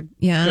 that's a good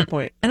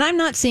point. And I'm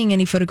not seeing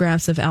any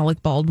photographs of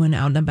Alec Baldwin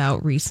out and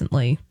about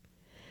recently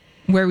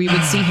where we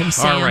would see him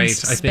sans All right,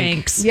 I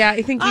think- Spanx. Yeah,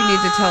 I think you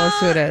need to tell us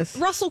who it is.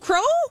 Russell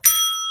Crowe?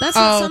 That's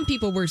what some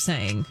people were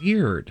saying.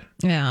 Weird.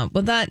 Yeah,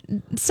 but that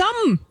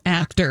some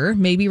actor,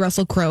 maybe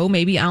Russell Crowe,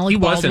 maybe Alec He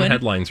was Baldwin. in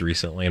headlines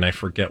recently, and I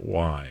forget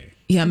why.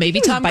 Yeah, maybe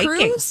He was Tom biking.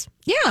 Cruise.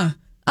 Yeah.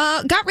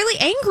 Got really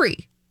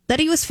angry that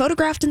he was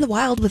photographed in the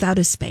wild without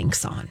his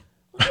Spanx on.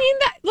 I mean,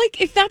 that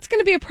if that's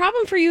going to be a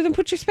problem for you, then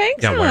put your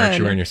Spanx on. Yeah, why aren't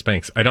you wearing your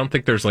Spanx? I don't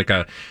think there's like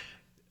a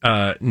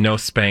no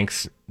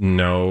Spanx,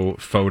 no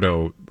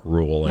photo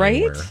rule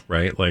anywhere,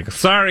 right? Like,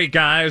 sorry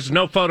guys,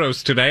 no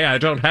photos today. I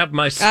don't have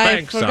my Spanx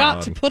I forgot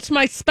on. to put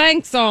my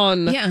Spanx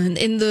on. Yeah, and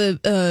in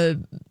the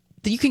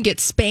you can get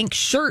Spanx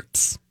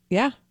shirts.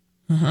 Yeah.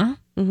 Okay.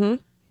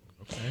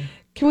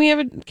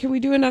 Can we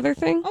do another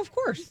thing? Of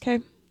course. Okay.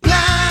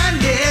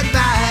 Blinded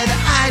by the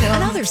item.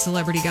 Another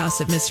celebrity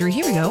gossip mystery.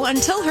 Here we go.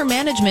 Until her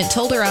management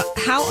told her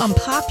how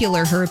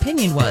unpopular her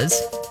opinion was,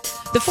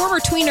 the former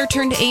tweener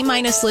turned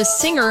A-list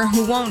singer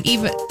who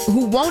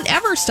won't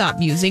ever stop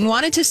using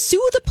wanted to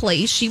sue the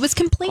place she was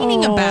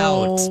complaining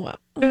about.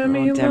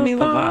 Demi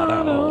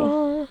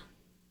Lovato.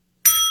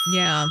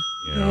 Yeah.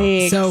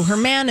 Yikes. So her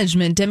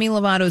management, Demi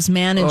Lovato's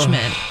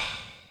management,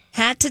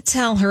 had to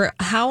tell her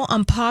how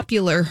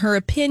unpopular her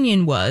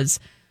opinion was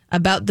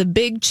about the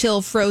Big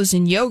Chill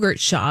frozen yogurt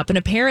shop. And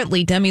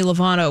apparently Demi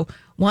Lovato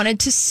wanted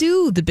to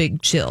sue the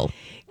Big Chill.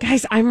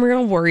 Guys, I'm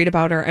real worried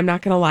about her. I'm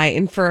not going to lie.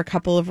 And for a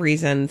couple of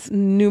reasons.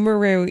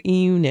 Numero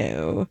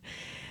uno.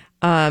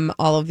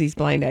 All of these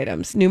blind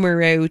items.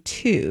 Numero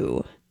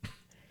two.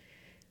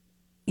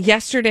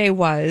 Yesterday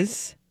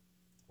was...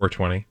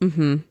 420.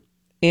 Mm-hmm.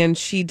 And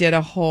she did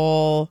a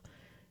whole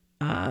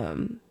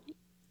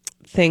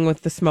thing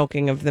with the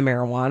smoking of the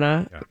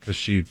marijuana Because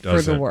she for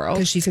does the it. world.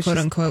 Because she's quote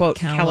unquote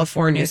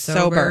California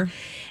sober.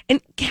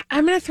 And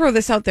I'm going to throw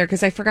this out there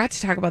because I forgot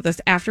to talk about this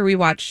after we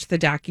watched the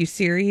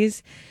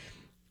docuseries.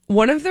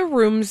 One of the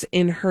rooms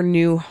in her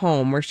new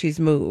home where she's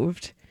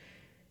moved,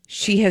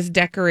 she has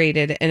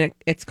decorated, and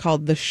it's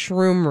called the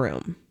Shroom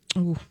Room.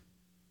 Ooh.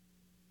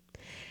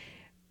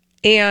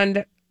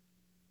 And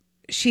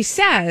she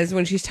says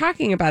when she's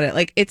talking about it,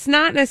 like, it's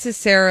not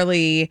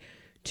necessarily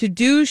to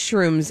do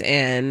shrooms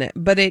in,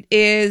 but it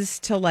is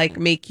to like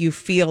make you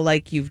feel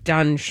like you've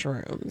done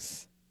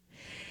shrooms.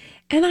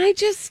 And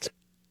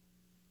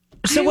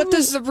So what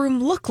does the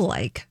room look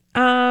like?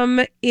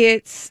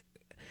 It's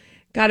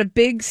got a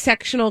big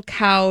sectional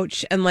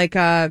couch and like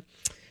a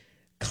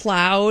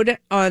cloud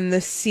on the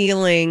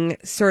ceiling,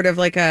 sort of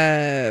like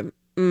a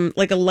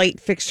light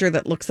fixture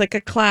that looks like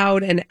a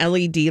cloud, and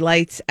LED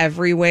lights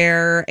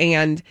everywhere.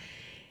 And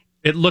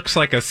It looks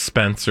like a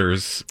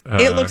Spencer's.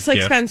 it looks like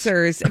gift.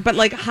 Spencer's, but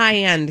like high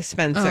end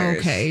Spencer's.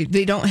 Okay,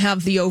 they don't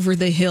have the over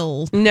the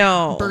hill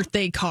No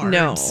birthday cards.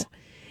 No,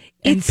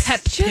 and It's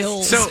pep just-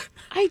 pills. So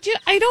I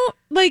don't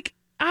like.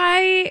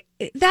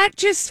 That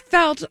just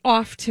felt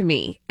off to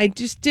me. I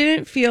just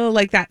didn't feel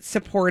like that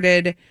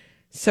supported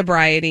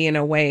sobriety in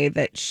a way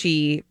that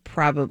she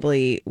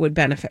probably would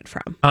benefit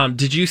from.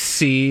 Did you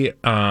see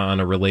on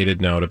a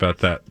related note about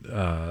that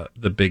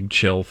the Big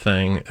Chill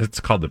thing? It's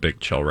called the Big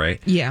Chill,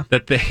 right? Yeah.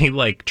 That they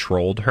like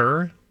trolled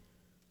her.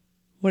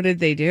 What did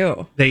they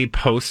do? They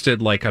posted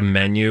like a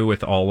menu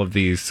with all of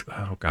these.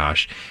 Oh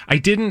gosh, I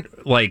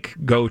didn't like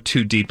go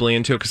too deeply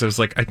into it because I was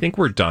like, I think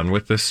we're done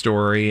with this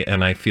story,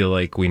 and I feel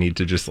like we need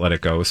to just let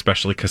it go.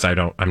 Especially because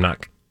I'm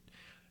not.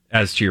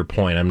 As to your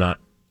point, I'm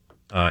not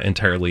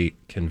entirely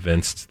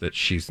convinced that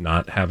she's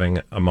not having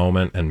a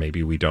moment, and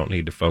maybe we don't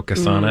need to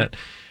focus on it.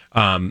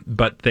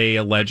 But they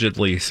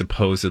allegedly,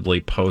 supposedly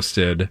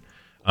posted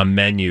a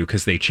menu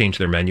because they change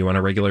their menu on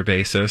a regular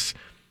basis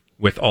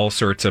with all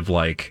sorts of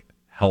like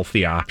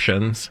healthy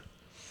options.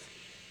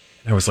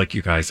 I was like,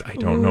 you guys, I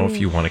don't know if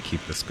you want to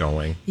keep this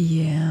going.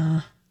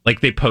 Yeah.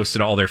 Like they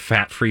posted all their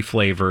fat-free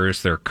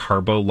flavors, their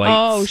carbo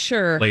light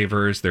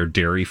flavors, their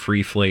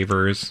dairy-free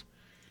flavors.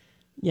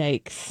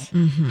 Yikes.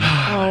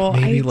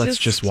 Mm-hmm. Maybe let's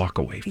just walk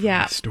away from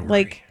the story.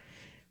 Like,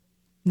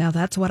 Now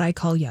that's what I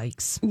call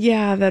yikes.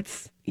 yeah,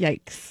 that's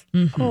yikes.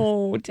 Mm-hmm.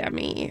 Oh,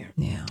 Demi.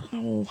 Yeah.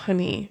 Oh,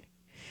 honey.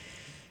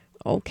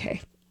 Okay.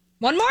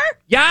 One more?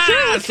 Yeah,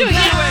 let's do it.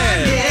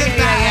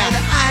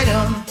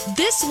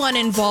 This one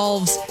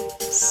involves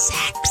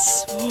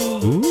sex.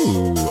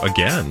 Ooh,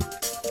 again.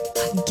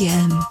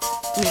 Again.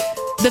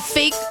 The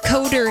fake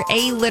coder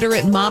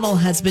A-literate model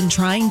has been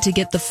trying to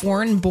get the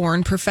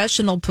foreign-born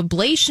professional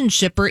publication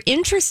shipper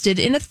interested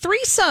in a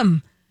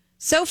threesome.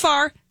 So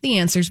far, the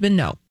answer's been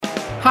no.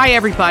 Hi,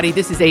 everybody.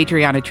 This is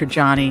Adriana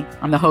Trajani.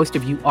 I'm the host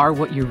of You Are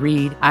What You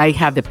Read. I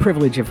have the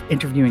privilege of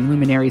interviewing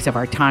luminaries of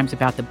our times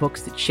about the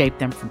books that shaped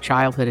them from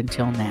childhood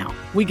until now.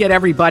 We get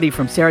everybody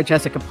from Sarah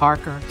Jessica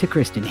Parker to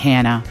Kristen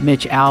Hanna,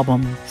 Mitch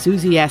Albom,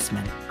 Susie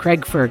Essman,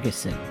 Craig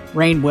Ferguson,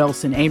 Rainn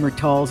Wilson, Amor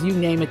Tolls, you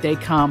name it, they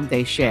come,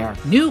 they share.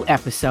 New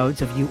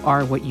episodes of You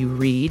Are What You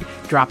Read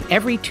drop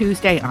every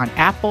Tuesday on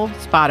Apple,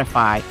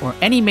 Spotify, or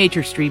any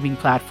major streaming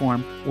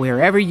platform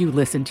wherever you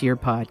listen to your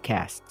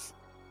podcasts.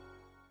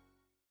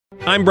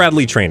 I'm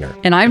Bradley Trainer.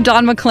 And I'm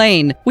Don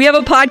McClain. We have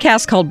a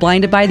podcast called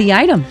Blinded by the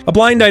Item. A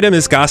blind item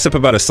is gossip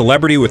about a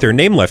celebrity with their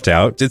name left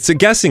out. It's a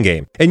guessing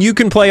game, and you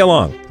can play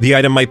along. The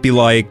item might be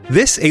like,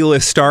 this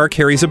A-list star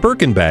carries a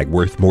Birkin bag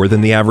worth more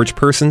than the average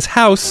person's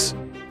house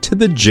to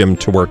the gym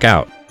to work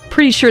out.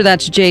 Pretty sure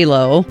that's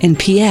J-Lo. And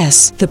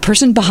P.S. the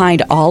person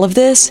behind all of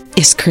this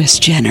is Kris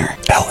Jenner,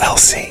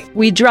 LLC.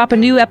 We drop a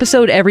new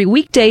episode every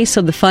weekday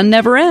so the fun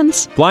never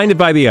ends. Blinded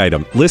by the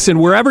Item. Listen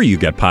wherever you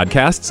get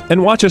podcasts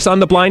and watch us on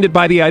the Blinded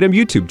by the Item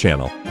YouTube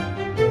channel.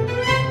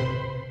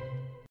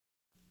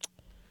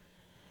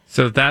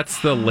 So that's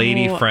the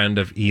lady friend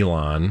of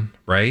Elon,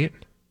 right?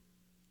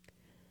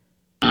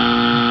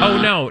 Oh,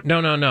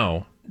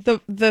 no.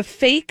 The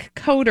fake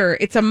coder,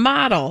 it's a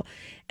model.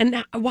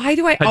 And why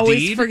do I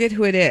always Hadid? forget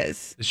who it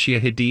is? Is she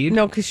a Hadid?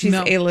 No, because she's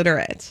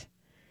illiterate.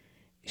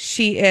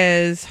 She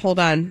is, hold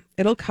on,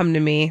 it'll come to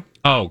me.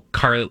 Oh,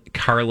 Carly Clark.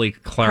 Karlie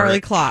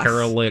Kloss.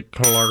 Carly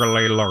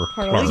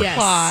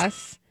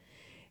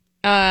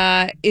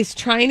Kloss is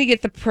trying to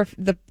get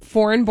the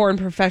foreign-born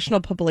professional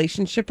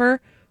publication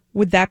shipper.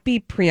 Would that be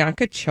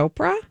Priyanka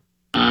Chopra?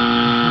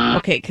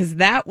 Okay, because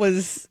that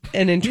was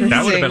an interesting...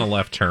 That would have been a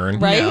left turn.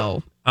 Right?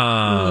 No.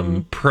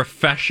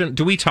 Profession.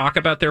 Do we talk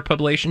about their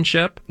publication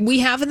ship? We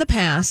have in the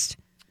past.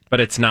 But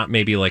it's not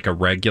maybe like a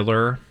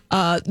regular...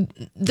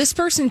 This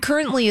person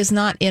currently is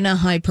not in a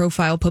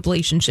high-profile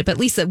publication ship, at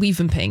least that we've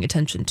been paying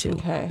attention to.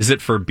 Okay. Is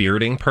it for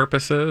bearding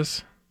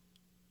purposes?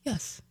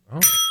 Yes.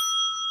 Oh.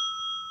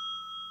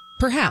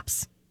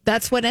 Perhaps.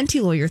 That's what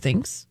Anti-Lawyer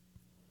thinks.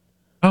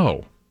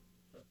 Oh.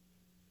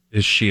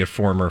 Is she a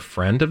former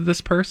friend of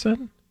this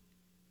person?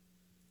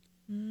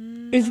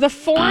 Is the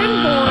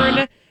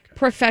foreign-born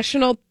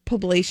professional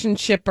publication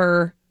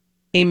shipper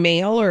a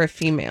male or a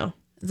female?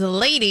 The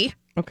lady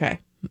Okay.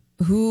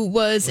 who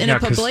was in Yeah, a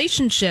 'cause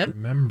publication ship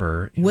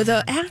Remember. with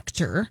an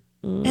actor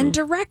and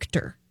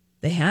director.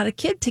 They had a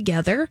kid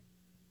together.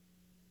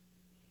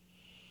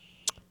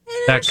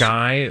 That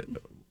guy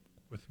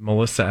with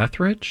Melissa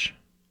Etheridge?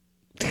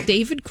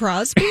 David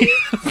Crosby.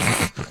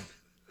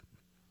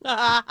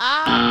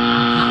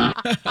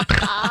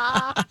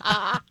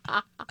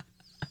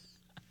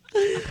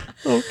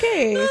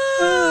 Okay.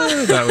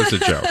 That was a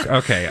joke.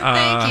 Okay.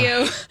 Thank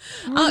you.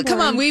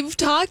 Come on, we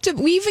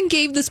even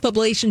gave this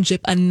publication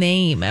ship a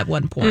name at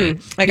one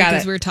point. I got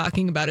because it. we were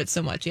talking about it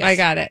so much. Yes. I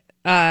got it.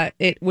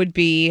 It would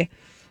be,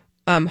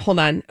 hold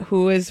on,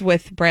 who is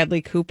with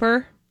Bradley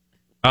Cooper?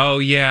 Oh,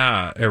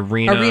 yeah.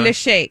 Arena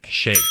Shake.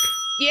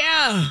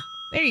 Yeah,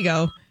 there you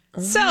go.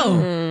 So,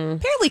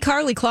 apparently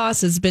Carly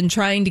Kloss has been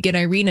trying to get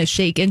Irina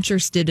Shayk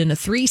interested in a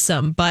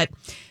threesome, but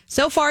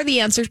so far the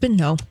answer's been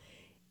no.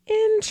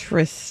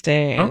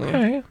 Interesting.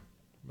 Okay.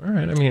 All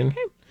right. I mean,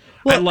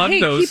 Well, I love hey,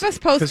 those. keep us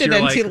posted,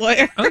 'cause you're NT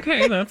Lawyer.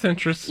 Okay, that's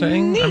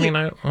interesting. I mean,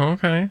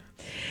 okay.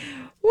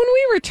 When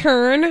we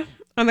return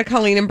on the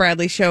Colleen and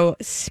Bradley show,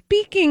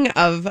 speaking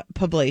of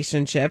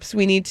publicationships,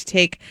 we need to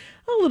take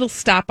a little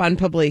stop on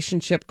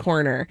Publicationship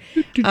Corner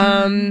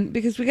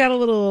because we got a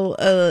little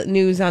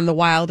news on the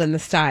Wild and the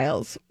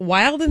Styles.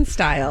 Wild and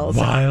Styles.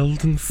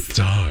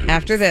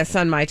 After this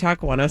on My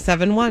Talk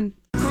 1071.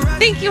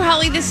 Thank you,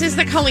 Holly. This is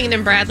the Colleen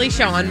and Bradley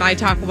show on My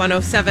Talk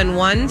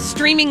 1071,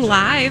 streaming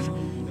live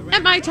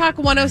at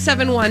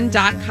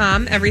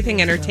MyTalk1071.com.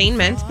 Everything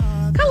Entertainment.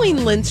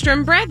 Colleen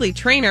Lindstrom, Bradley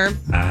Trainer.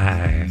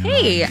 Hi.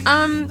 Hey,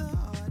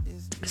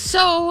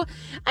 so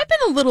I've been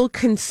a little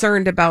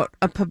concerned about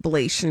a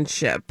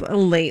publicationship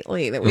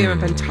lately that we haven't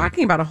been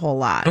talking about a whole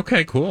lot.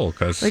 Okay, cool.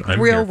 Because Like, I'm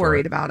real here for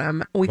worried it. about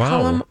them. We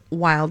call them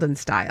Wild and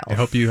Styles. I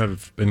hope you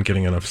have been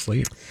getting enough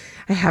sleep.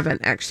 I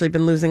haven't actually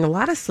been losing a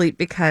lot of sleep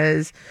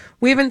because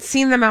we haven't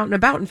seen them out and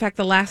about. In fact,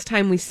 the last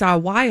time we saw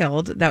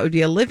Wild, that would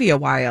be Olivia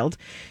Wilde,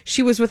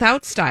 she was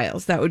without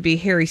Styles. That would be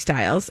Harry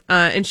Styles.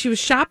 And she was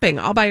shopping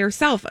all by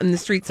herself in the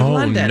streets of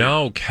London.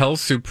 Oh, no. Kel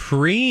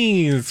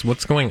Surprise.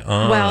 What's going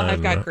on? Well,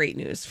 I've got great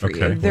news for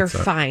you. They're what's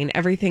up? fine.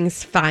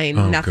 Everything's fine.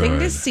 Oh, Nothing to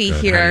good, see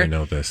good. here. How do you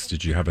know this?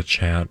 Did you have a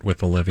chat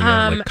with Olivia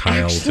like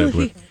Kyle did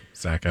with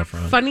Zac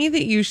Efron? Funny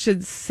that you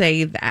should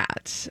say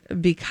that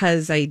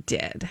because I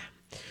did.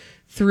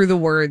 Through the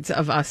words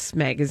of Us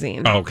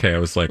magazine. Okay, I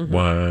was like,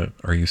 what?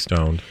 Are you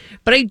stoned?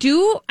 But I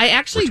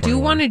actually do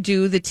want to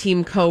do the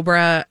Team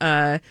Cobra,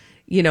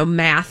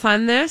 math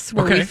on this,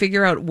 where we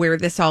figure out where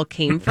this all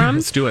came from.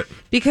 Let's do it.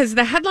 Because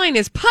the headline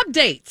is Pub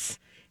Dates.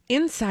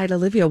 Inside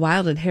Olivia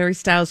Wilde and Harry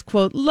Styles,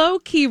 quote,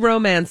 low-key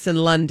romance in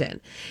London.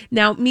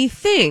 Now,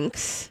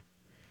 methinks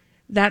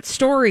that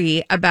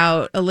story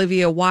about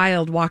Olivia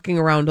Wilde walking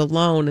around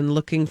alone and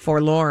looking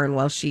forlorn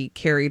while she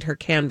carried her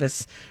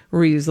canvas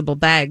reusable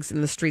bags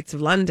in the streets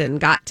of London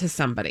got to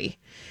somebody.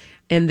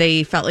 And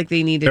they felt like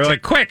they needed They're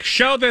like, quick,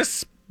 show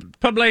this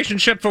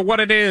publicationship for what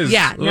it is.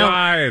 Yeah, no.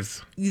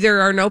 Live.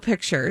 There are no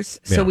pictures,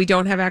 so Yeah. we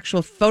don't have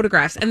actual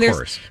photographs. And there's,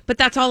 course. but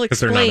that's all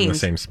Because explained. they're not in the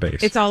same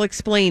space. It's all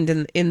explained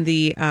in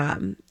the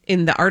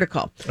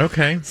article.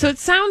 Okay. So it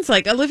sounds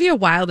like Olivia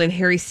Wilde and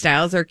Harry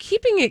Styles are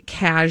keeping it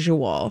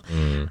casual.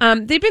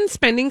 They've been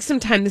spending some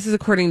time. This is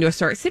according to a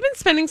source. They've been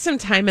spending some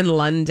time in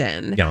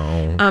London.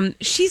 No.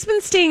 She's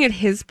been staying at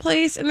his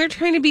place, and they're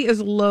trying to be as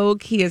low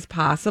key as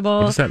possible.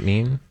 What does that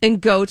mean?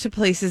 And go to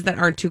places that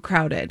aren't too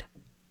crowded.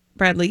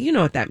 Bradley, you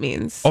know what that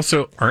means.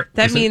 Also,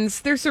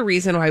 means there's a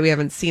reason why we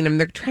haven't seen them.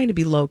 They're trying to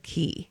be low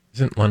key.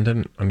 Isn't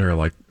London under a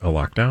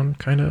lockdown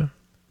kind of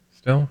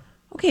still?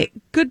 Okay,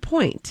 good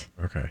point.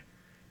 Okay. I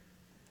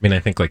mean, I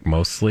think like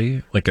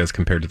mostly like as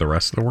compared to the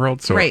rest of the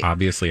world. So Right.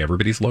 obviously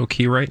everybody's low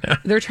key right now.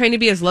 They're trying to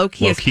be as low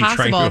key as Low-key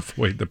possible. trying to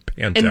avoid the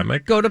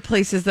pandemic. And go to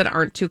places that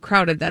aren't too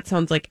crowded. That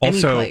sounds like any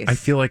Also, place. I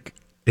feel like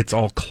it's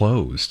all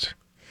closed.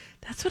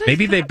 That's what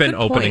Maybe I thought. they've been Good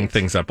opening point.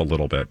 things up a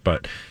little bit,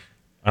 but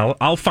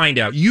I'll find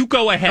out. You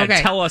go ahead. Okay.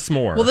 Tell us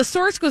more. Well, the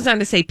source goes on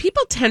to say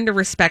people tend to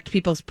respect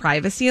people's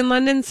privacy in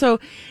London, so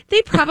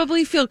they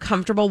probably feel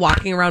comfortable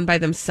walking around by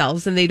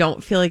themselves and they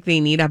don't feel like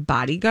they need a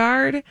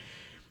bodyguard.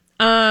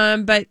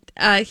 But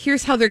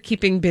here's how they're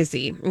keeping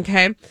busy,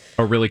 okay?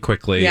 Oh, really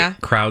quickly. Yeah.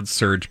 Crowds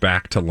surge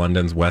back to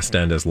London's West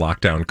End as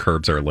lockdown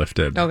curbs are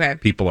lifted. Okay.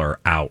 People are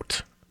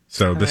out.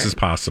 So this right. is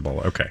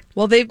possible. Okay.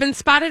 Well, they've been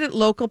spotted at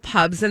local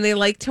pubs and they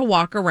like to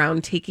walk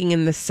around taking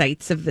in the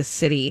sights of the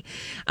city.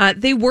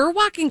 They were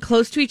walking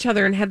close to each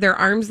other and had their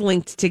arms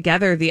linked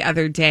together the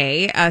other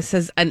day,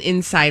 says an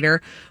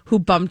insider who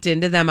bumped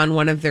into them on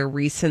one of their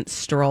recent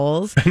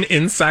strolls. An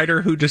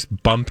insider who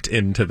just bumped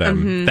into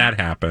them. Mhm. That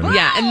happened.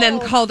 Yeah, and then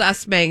called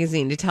Us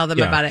Magazine to tell them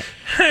Yeah. about it.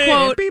 Hey,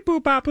 Quote, beep,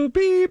 boop, bop, boop,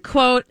 beep.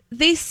 quote,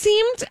 they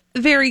seemed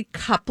very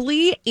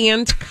coupley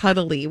and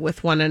cuddly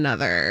with one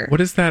another. What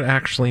does that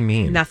actually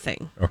mean?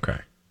 Nothing. Okay.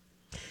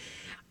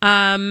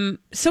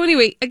 So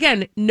anyway,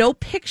 again, no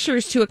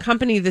pictures to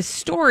accompany this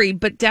story,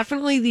 but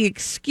definitely the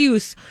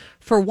excuse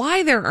for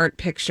why there aren't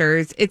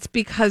pictures. It's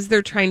because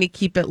they're trying to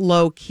keep it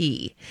low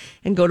key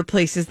and go to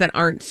places that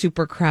aren't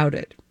super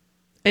crowded.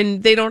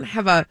 And they don't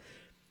have a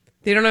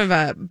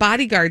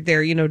bodyguard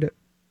there, to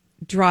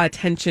draw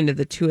attention to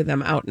the two of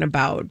them out and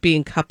about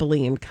being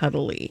coupley and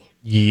cuddly.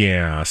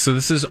 Yeah. So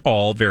this is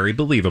all very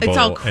believable. It's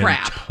all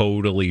crap. And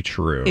totally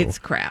true. It's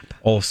crap.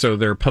 Also,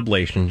 their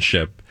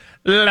publicationship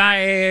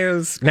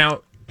lies.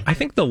 Now, I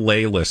think the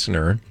lay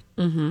listener,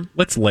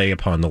 let's lay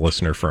upon the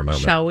listener for a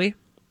moment. Shall we?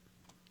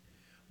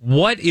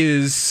 What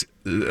is,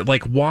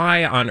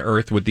 why on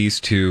earth would these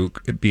two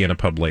be in a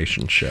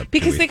publicationship?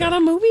 Because they got a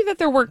movie that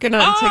they're working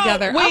on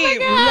together. Wait,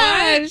 oh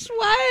my gosh,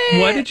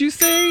 what? What did you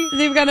say?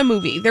 They've got a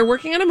movie. They're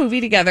working on a movie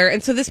together,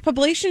 and so this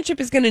publicationship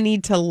is going to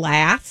need to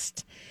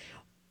last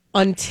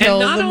until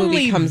And not the movie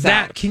only comes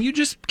that, out. Can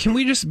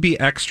we just be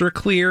extra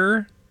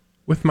clear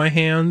with my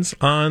hands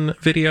on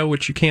video,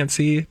 which you can't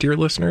see, dear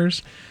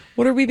listeners.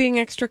 What are we being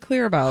extra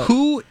clear about?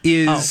 Who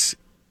is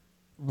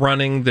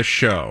running the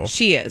show?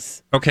 She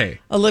is. Okay.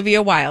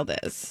 Olivia Wilde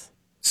is.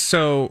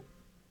 So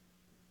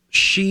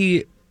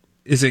she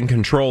is in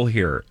control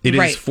here. It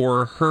Right. is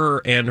for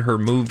her and her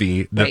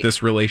movie that Right.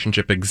 this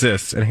relationship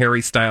exists, and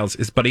Harry Styles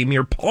is but a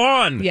mere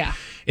pawn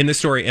in the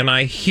story. And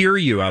I hear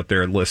you out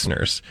there,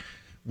 listeners.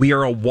 We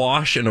are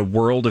awash in a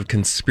world of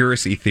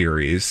conspiracy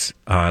theories.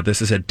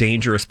 This is a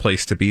dangerous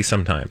place to be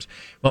sometimes.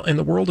 Well, in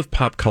the world of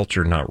pop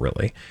culture, not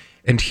really.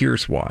 And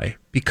here's why.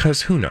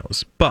 Because who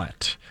knows?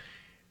 But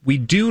we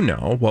do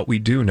know, what we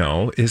do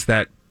know is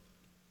that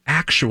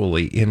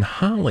actually in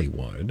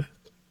Hollywood,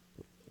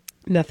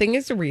 nothing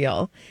is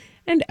real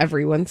and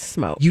everyone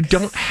smokes. You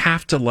don't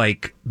have to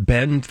like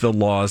bend the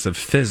laws of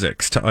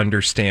physics to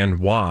understand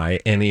why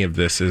any of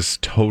this is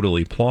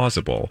totally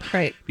plausible.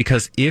 Right.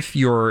 Because if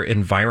your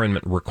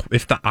environment,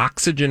 if the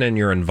oxygen in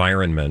your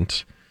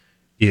environment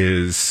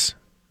is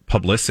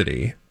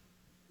publicity,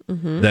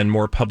 then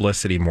more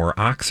publicity, more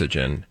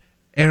oxygen.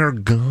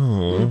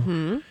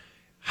 Ergo,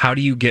 how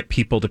do you get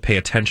people to pay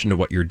attention to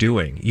what you're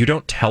doing? You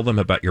don't tell them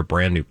about your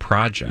brand new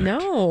project.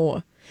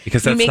 No.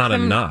 Because You that's make not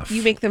them- enough.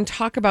 You make them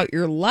talk about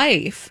your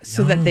life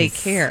so that they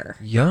care.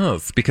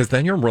 Yes, because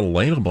then you're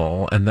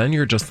relatable and then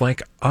you're just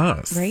like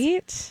us.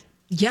 Right?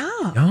 Yeah.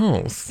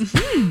 Yes.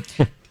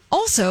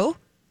 Also,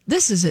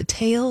 this is a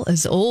tale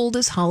as old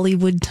as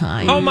Hollywood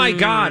time. Oh my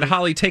God,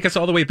 Holly, take us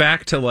all the way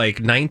back to like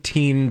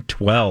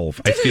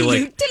 1912. I feel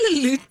like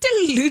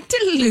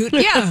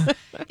Yeah.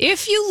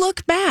 If you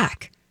look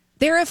back,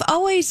 there have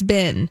always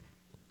been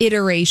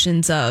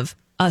iterations of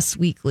Us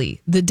Weekly,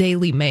 the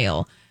Daily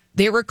Mail.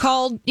 They were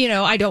called,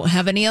 I don't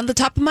have any on the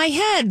top of my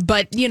head,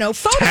 but, Tattler.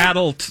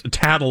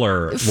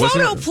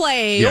 Photo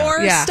Play Yeah.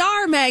 or Yeah.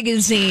 Star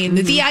Magazine.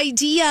 The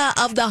idea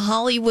of the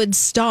Hollywood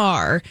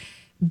star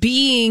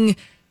being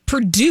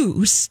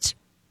produced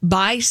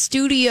by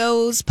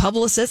studios,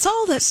 publicists,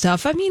 all that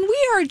stuff. I mean, we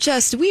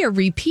are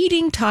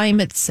repeating time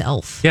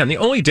itself. Yeah, and the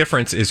only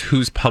difference is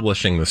who's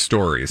publishing the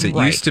stories. It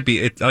Right. used to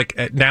be,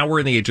 now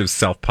we're in the age of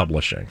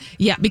self-publishing.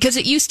 Yeah, because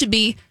it used to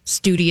be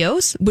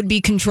studios would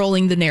be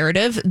controlling the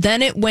narrative.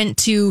 Then it went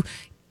to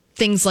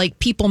things like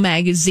People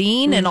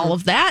Magazine and all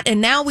of that. And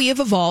now we have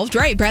evolved,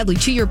 right, Bradley,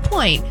 to your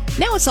point.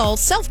 Now it's all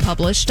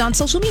self-published on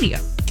social media.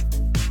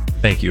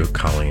 Thank you,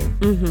 Colleen.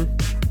 Do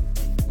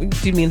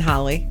you mean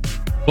Holly?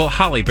 Well,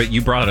 Holly, but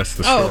you brought us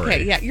the story. Oh,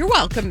 okay. Yeah, you're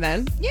welcome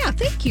then. Yeah,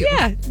 thank you.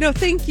 Yeah, no,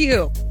 thank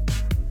you.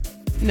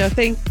 No,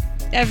 thank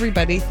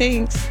everybody.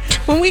 Thanks.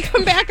 When we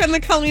come back on the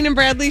Colleen and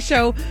Bradley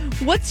show,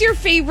 what's your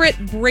favorite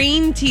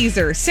brain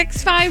teaser?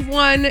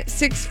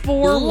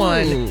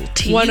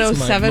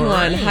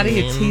 651-641-1071. How do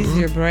you tease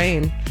your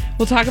brain?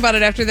 We'll talk about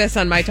it after this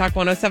on My Talk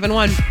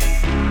 1071.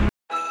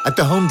 At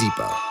the Home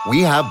Depot,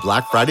 we have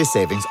Black Friday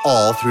savings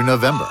all through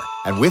November.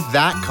 And with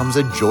that comes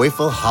a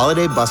joyful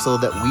holiday bustle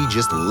that we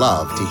just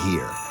love to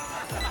hear.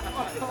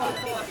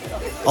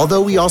 Although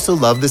we also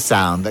love the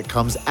sound that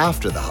comes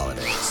after the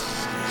holidays,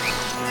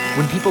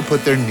 when people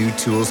put their new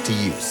tools to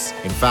use.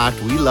 In fact,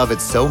 we love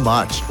it so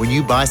much, when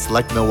you buy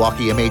select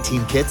Milwaukee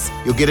M18 kits,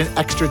 you'll get an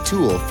extra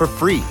tool for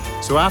free.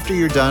 So after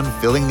you're done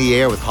filling the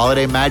air with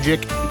holiday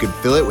magic, you can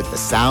fill it with the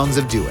sounds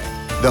of doing.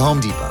 The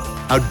Home Depot,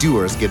 how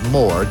doers get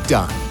more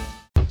done.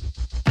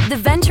 The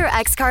Venture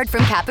X card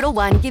from Capital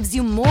One gives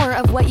you more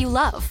of what you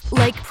love,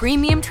 like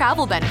premium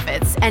travel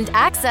benefits and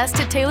access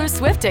to Taylor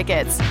Swift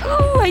tickets.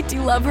 Oh, I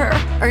do love her.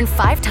 Earn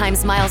 5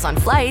 times miles on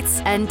flights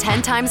and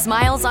 10 times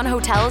miles on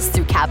hotels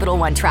through Capital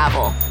One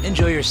Travel.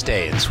 Enjoy your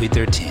stay in Suite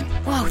 13.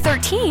 Whoa,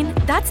 13?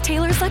 That's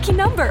Taylor's lucky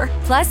number.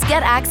 Plus,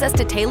 get access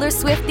to Taylor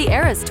Swift The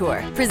Eras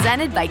Tour,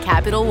 presented by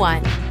Capital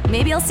One.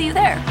 Maybe I'll see you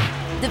there.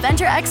 The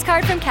Venture X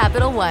card from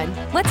Capital One.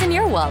 What's in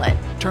your wallet?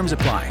 Terms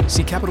apply.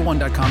 See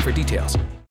CapitalOne.com for details.